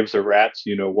who gives a rat's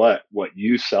what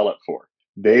you sell it for.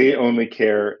 They only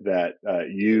care that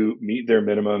you meet their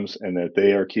minimums and that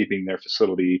they are keeping their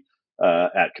facility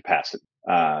at capacity.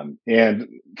 And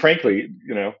frankly,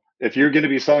 if you're going to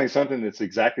be selling something that's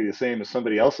exactly the same as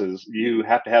somebody else's, you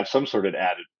have to have some sort of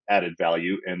added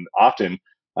value. And often,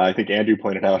 I think Andrew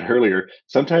pointed out earlier,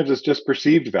 sometimes it's just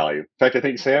perceived value. In fact, I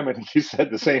think Sam, I think you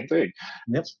said the same thing.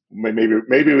 Yep.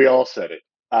 Maybe we all said it.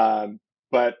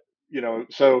 But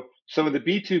so in the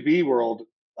B2B world,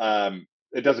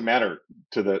 it doesn't matter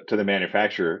to the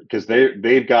manufacturer, because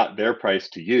they've got their price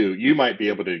to you. You might be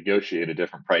able to negotiate a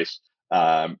different price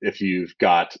If you've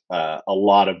got a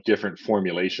lot of different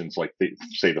formulations, like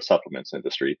say the supplements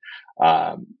industry,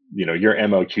 your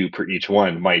MOQ per each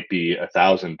one might be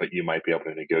 1,000, but you might be able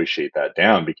to negotiate that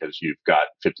down because you've got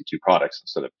 52 products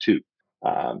instead of two.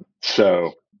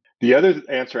 So the other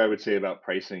answer I would say about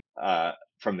pricing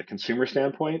from the consumer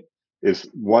standpoint is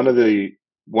one of the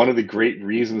great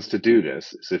reasons to do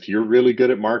this is if you're really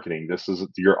good at marketing, this is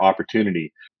your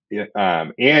opportunity,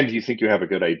 and you think you have a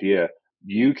good idea.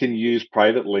 You can use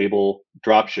private label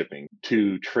drop shipping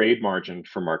to trade margin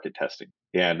for market testing,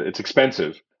 and it's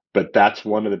expensive, but that's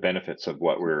one of the benefits of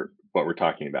what we're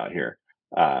talking about here.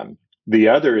 The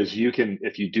other is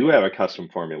if you do have a custom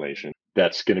formulation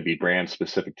that's going to be brand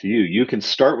specific to you, you can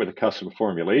start with a custom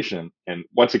formulation. And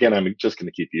once again, I'm just going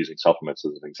to keep using supplements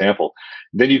as an example.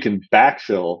 Then you can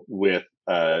backfill with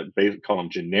they call them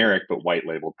generic but white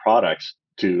labeled products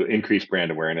to increase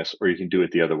brand awareness, or you can do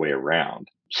it the other way around.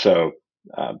 So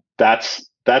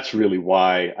that's really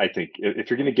why I think if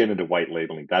you're going to get into white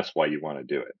labeling, that's why you want to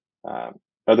do it.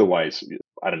 Otherwise,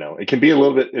 I don't know. It can be a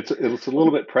little bit. It's a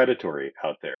little bit predatory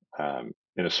out there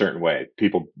in a certain way.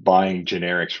 People buying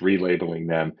generics, relabeling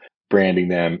them, branding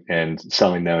them, and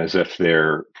selling them as if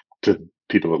they're to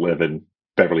people that live in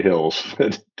Beverly Hills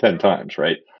 10 times,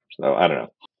 right? So I don't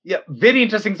know. Yeah, very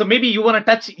interesting. So maybe you want to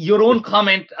touch your own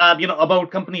comment,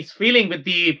 about companies failing with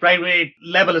the private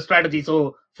label strategy.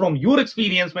 So from your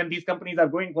experience, when these companies are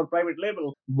going for private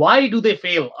label, why do they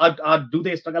fail? Do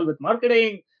they struggle with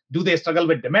marketing? Do they struggle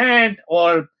with demand,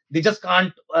 or they just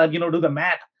can't, do the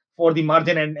math for the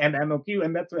margin and MOQ?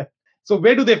 And that's where. So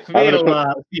where do they fail?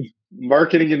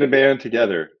 Marketing and demand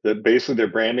together. Basically, their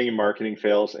branding and marketing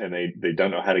fails, and they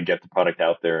don't know how to get the product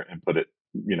out there and put it,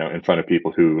 in front of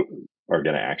people who are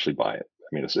going to actually buy it. I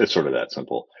mean, it's sort of that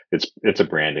simple. It's a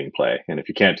branding play, and if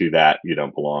you can't do that, you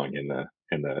don't belong in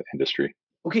the industry.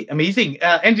 Okay, amazing.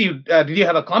 Andrew, did you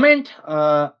have a comment?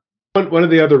 One of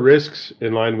the other risks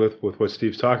in line with what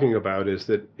Steve's talking about is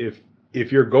that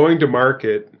if you're going to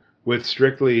market with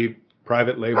strictly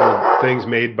private label things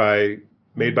made by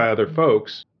other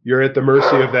folks, you're at the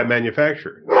mercy of that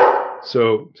manufacturer.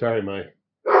 So sorry, my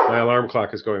alarm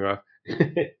clock is going off.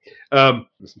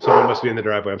 Someone must be in the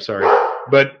driveway. I'm sorry.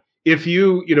 But if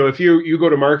you go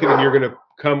to market and you're going to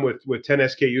come with 10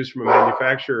 SKUs from a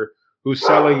manufacturer who's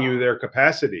selling you their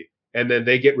capacity, and then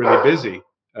they get really busy,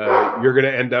 you're going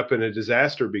to end up in a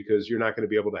disaster because you're not going to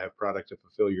be able to have product to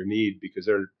fulfill your need because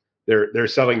they're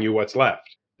selling you what's left.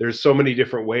 There's so many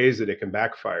different ways that it can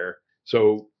backfire.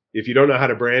 So if you don't know how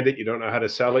to brand it, you don't know how to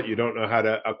sell it, you don't know how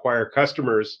to acquire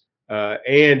customers,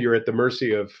 and you're at the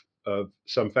mercy of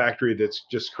some factory that's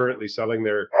just currently selling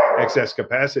their excess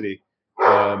capacity,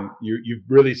 you've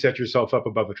really set yourself up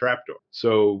above a trapdoor.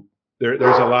 So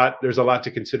there's a lot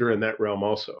to consider in that realm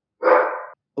also.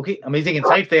 Okay, amazing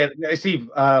insights there. I see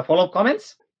follow-up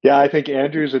comments. Yeah, I think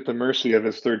Andrew's at the mercy of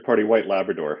his third-party white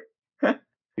Labrador.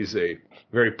 He's a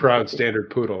very proud standard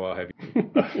poodle. I'll have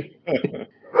you.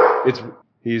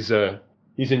 He's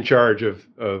in charge of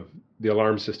the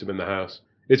alarm system in the house.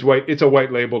 It's a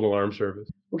white labeled alarm service.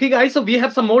 Okay, guys. So we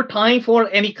have some more time for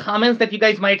any comments that you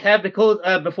guys might have because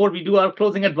before we do our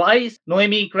closing advice.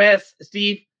 Noemi, Chris,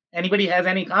 Steve, anybody has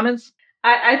any comments?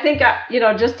 I think,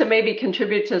 just to maybe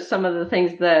contribute to some of the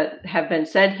things that have been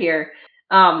said here,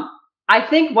 I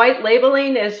think white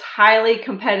labeling is highly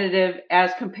competitive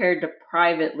as compared to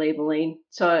private labeling.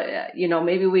 So,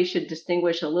 maybe we should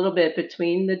distinguish a little bit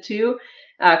between the two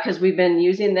because we've been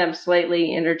using them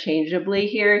slightly interchangeably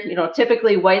here.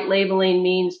 Typically white labeling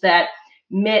means that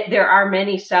there are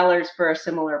many sellers for a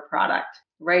similar product,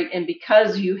 right? And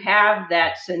because you have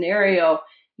that scenario,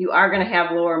 you are going to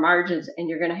have lower margins and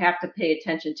you're going to have to pay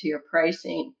attention to your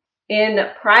pricing. In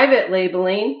private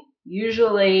labeling,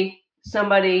 usually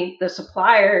the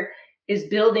supplier is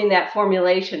building that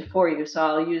formulation for you. So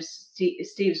I'll use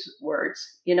Steve's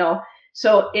words,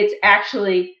 so it's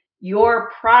actually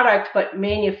your product, but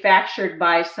manufactured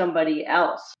by somebody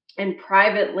else and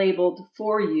private labeled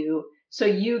for you. So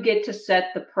you get to set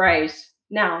the price.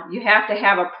 Now you have to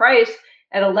have a price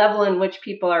at a level in which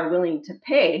people are willing to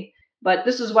pay. But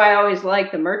this is why I always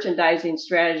like the merchandising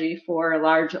strategy for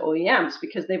large OEMs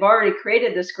because they've already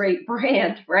created this great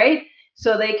brand, right?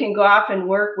 So they can go off and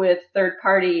work with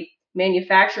third-party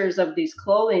manufacturers of these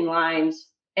clothing lines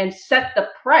and set the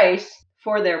price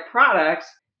for their products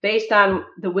based on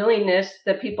the willingness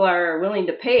that people are willing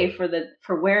to pay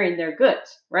for wearing their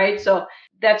goods, right? So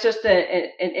that's just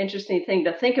an interesting thing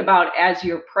to think about as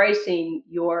you're pricing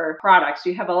your products.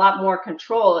 You have a lot more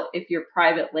control if you're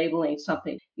private labeling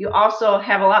something. You also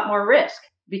have a lot more risk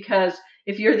because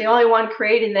if you're the only one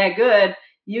creating that good,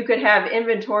 you could have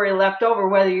inventory left over,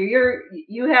 whether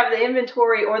you have the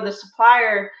inventory or the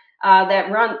supplier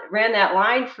that ran that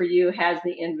line for you has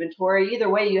the inventory. Either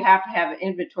way, you have to have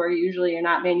inventory. Usually you're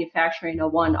not manufacturing a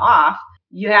one-off.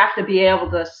 You have to be able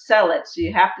to sell it. So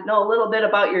you have to know a little bit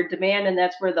about your demand, and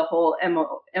that's where the whole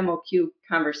MOQ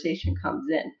conversation comes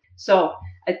in. So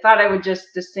I thought I would just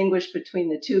distinguish between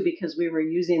the two because we were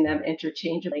using them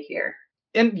interchangeably here.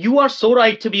 And you are so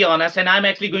right, to be honest. And I'm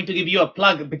actually going to give you a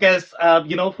plug because,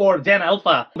 for Gen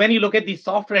Alpha, when you look at the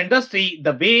software industry,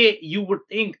 the way you would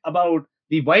think about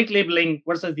the white labeling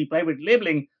versus the private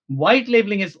labeling, white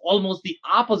labeling is almost the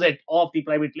opposite of the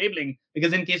private labeling.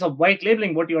 Because in case of white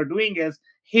labeling, what you are doing is,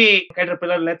 hey,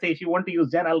 Caterpillar, let's say if you want to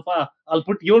use Gen Alpha, I'll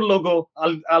put your logo,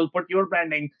 I'll put your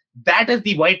branding. That is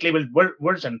the white labeled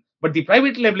version. But the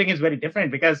private labeling is very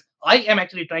different because I am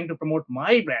actually trying to promote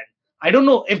my brand. I don't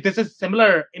know if this is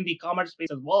similar in the commerce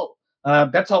space as well.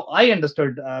 That's how I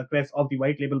understood, Chris, of the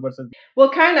white label versus.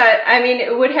 Well, kind of. I mean,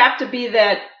 it would have to be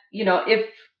that, if,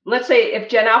 let's say, if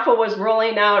Gen Alpha was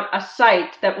rolling out a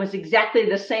site that was exactly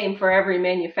the same for every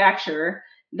manufacturer,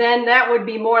 then that would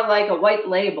be more like a white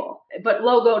label, but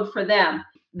logoed for them.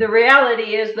 The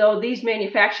reality is, though, these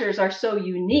manufacturers are so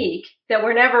unique that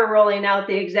we're never rolling out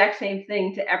the exact same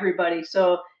thing to everybody.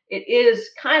 So it is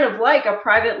kind of like a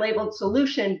private labeled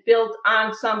solution built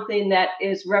on something that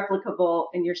is replicable,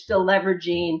 and you're still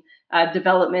leveraging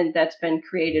development that's been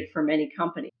created for many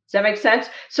companies. Does that make sense?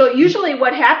 So usually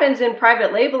what happens in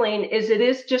private labeling is it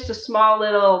is just a small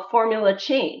little formula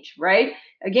change, right?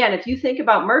 Again, if you think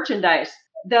about merchandise,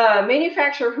 the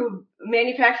manufacturer who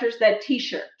manufactures that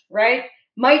t-shirt, right,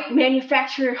 might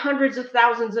manufacture hundreds of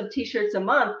thousands of t-shirts a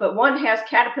month, but one has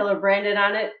Caterpillar branded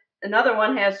on it, another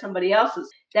one has somebody else's.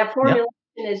 That formulation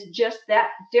is just that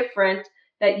different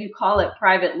that you call it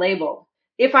private label.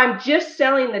 If I'm just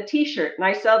selling the t-shirt and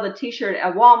I sell the t-shirt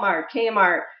at Walmart,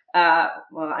 Kmart,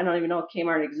 well, I don't even know if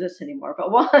Kmart exists anymore, but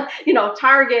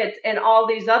Target and all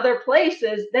these other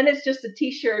places, then it's just a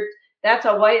t-shirt. That's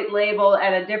a white label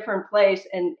at a different place,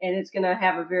 and it's going to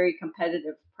have a very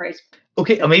competitive price.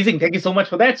 Okay, amazing. Thank you so much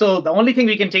for that. So the only thing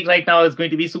we can take right now is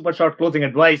going to be super short closing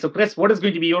advice. So Chris, what is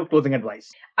going to be your closing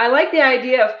advice? I like the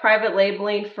idea of private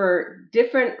labeling for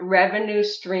different revenue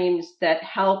streams that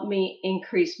help me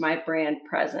increase my brand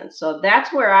presence. So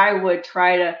that's where I would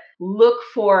try to look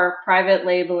for private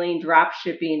labeling, drop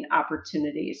shipping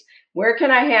opportunities. Where can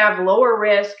I have lower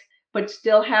risk, but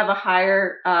still have a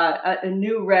higher, a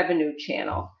new revenue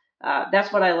channel?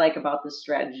 That's what I like about this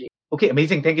strategy. Okay,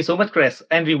 amazing. Thank you so much, Chris.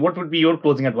 Andrew, what would be your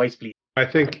closing advice, please? I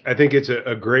think it's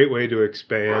a great way to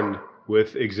expand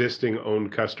with existing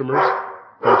owned customers,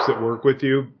 folks that work with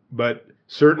you. But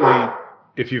certainly,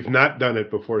 if you've not done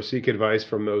it before, seek advice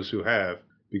from those who have,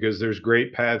 because there's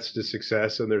great paths to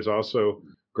success and there's also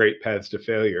great paths to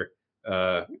failure,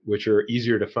 which are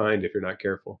easier to find if you're not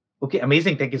careful. Okay,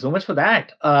 amazing. Thank you so much for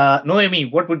that. Noemi,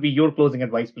 what would be your closing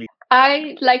advice, please?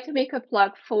 I'd like to make a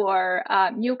plug for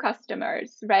new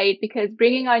customers, right? Because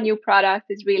bringing on new products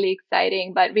is really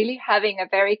exciting, but really having a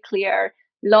very clear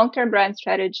long-term brand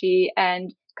strategy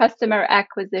and customer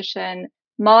acquisition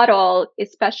model,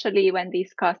 especially when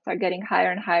these costs are getting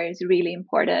higher and higher, is really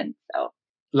important. So,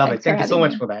 love it. Thank you so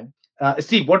much for that.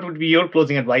 Steve, what would be your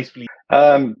closing advice, please?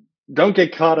 Don't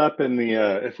get caught up in the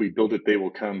if we build it, they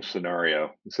will come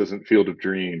scenario. This isn't Field of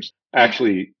Dreams.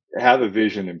 Actually, have a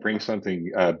vision and bring something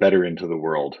better into the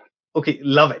world. Okay,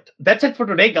 love it. That's it for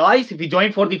today, guys. If you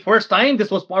joined for the first time, this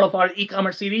was part of our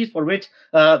e-commerce series for which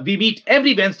we meet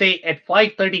every Wednesday at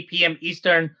 5:30 p.m.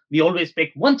 Eastern. We always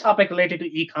pick one topic related to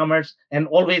e-commerce and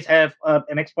always have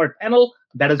an expert panel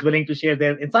that is willing to share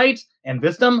their insights and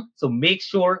wisdom. So make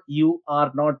sure you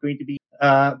are not going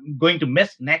to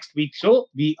miss next week's show.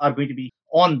 We are going to be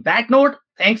on that note.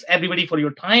 Thanks, everybody, for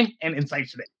your time and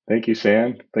insights today. Thank you,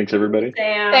 Sam. Thanks, everybody.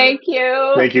 Sam. Thank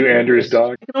you. Thank you, Andrew's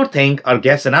dog. I cannot thank our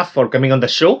guests enough for coming on the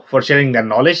show, for sharing their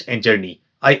knowledge and journey.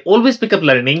 I always pick up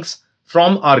learnings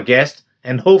from our guests,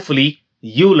 and hopefully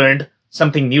you learned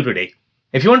something new today.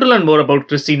 If you want to learn more about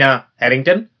Christina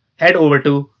Harrington, head over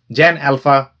to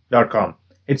genalpha.com.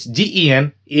 It's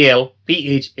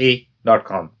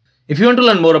GENALPHA.com. If you want to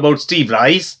learn more about Steve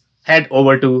Rice, head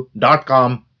over to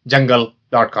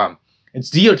 .com.jungle.com. It's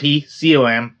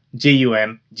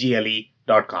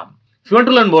DOTCOMJUNGLE.com. If you want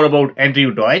to learn more about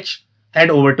Andrew Deutsch, head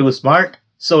over to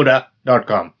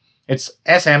smartsoda.com. It's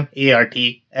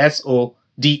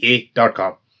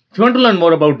SMARTSODA.com. If you want to learn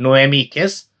more about Noemi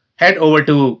Kiss, head over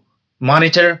to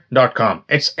monitor.com.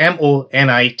 It's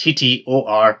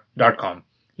MONITTOR.com.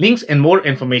 Links and more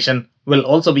information will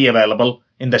also be available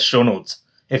in the show notes.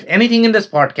 If anything in this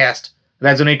podcast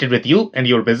resonated with you and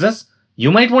your business,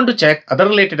 You might want to check other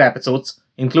related episodes,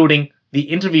 including the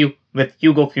interview with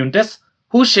Hugo Fuentes,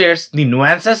 who shares the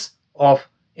nuances of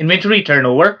inventory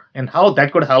turnover and how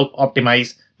that could help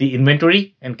optimize the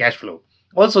inventory and cash flow.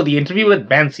 Also, the interview with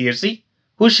Ben Searcy,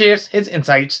 who shares his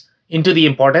insights into the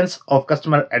importance of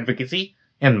customer advocacy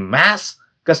and mass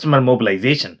customer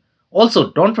mobilization.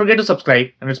 Also, don't forget to subscribe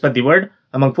and spread the word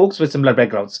among folks with similar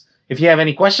backgrounds. If you have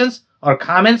any questions or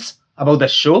comments about the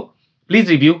show, please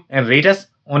review and rate us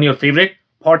on your favorite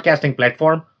podcasting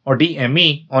platform or DM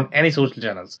me on any social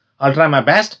channels. I'll try my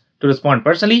best to respond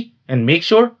personally and make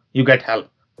sure you get help.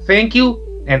 Thank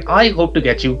you, and I hope to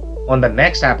get you on the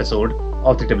next episode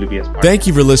of the WBS Podcast. Thank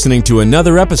you for listening to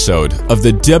another episode of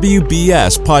the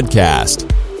WBS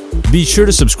Podcast. Be sure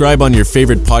to subscribe on your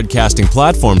favorite podcasting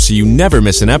platform so you never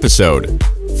miss an episode.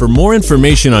 For more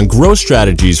information on growth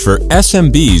strategies for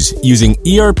SMBs using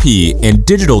ERP and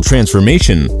digital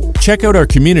transformation, check out our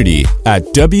community at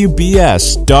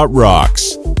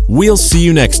WBS.rocks. We'll see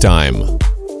you next time.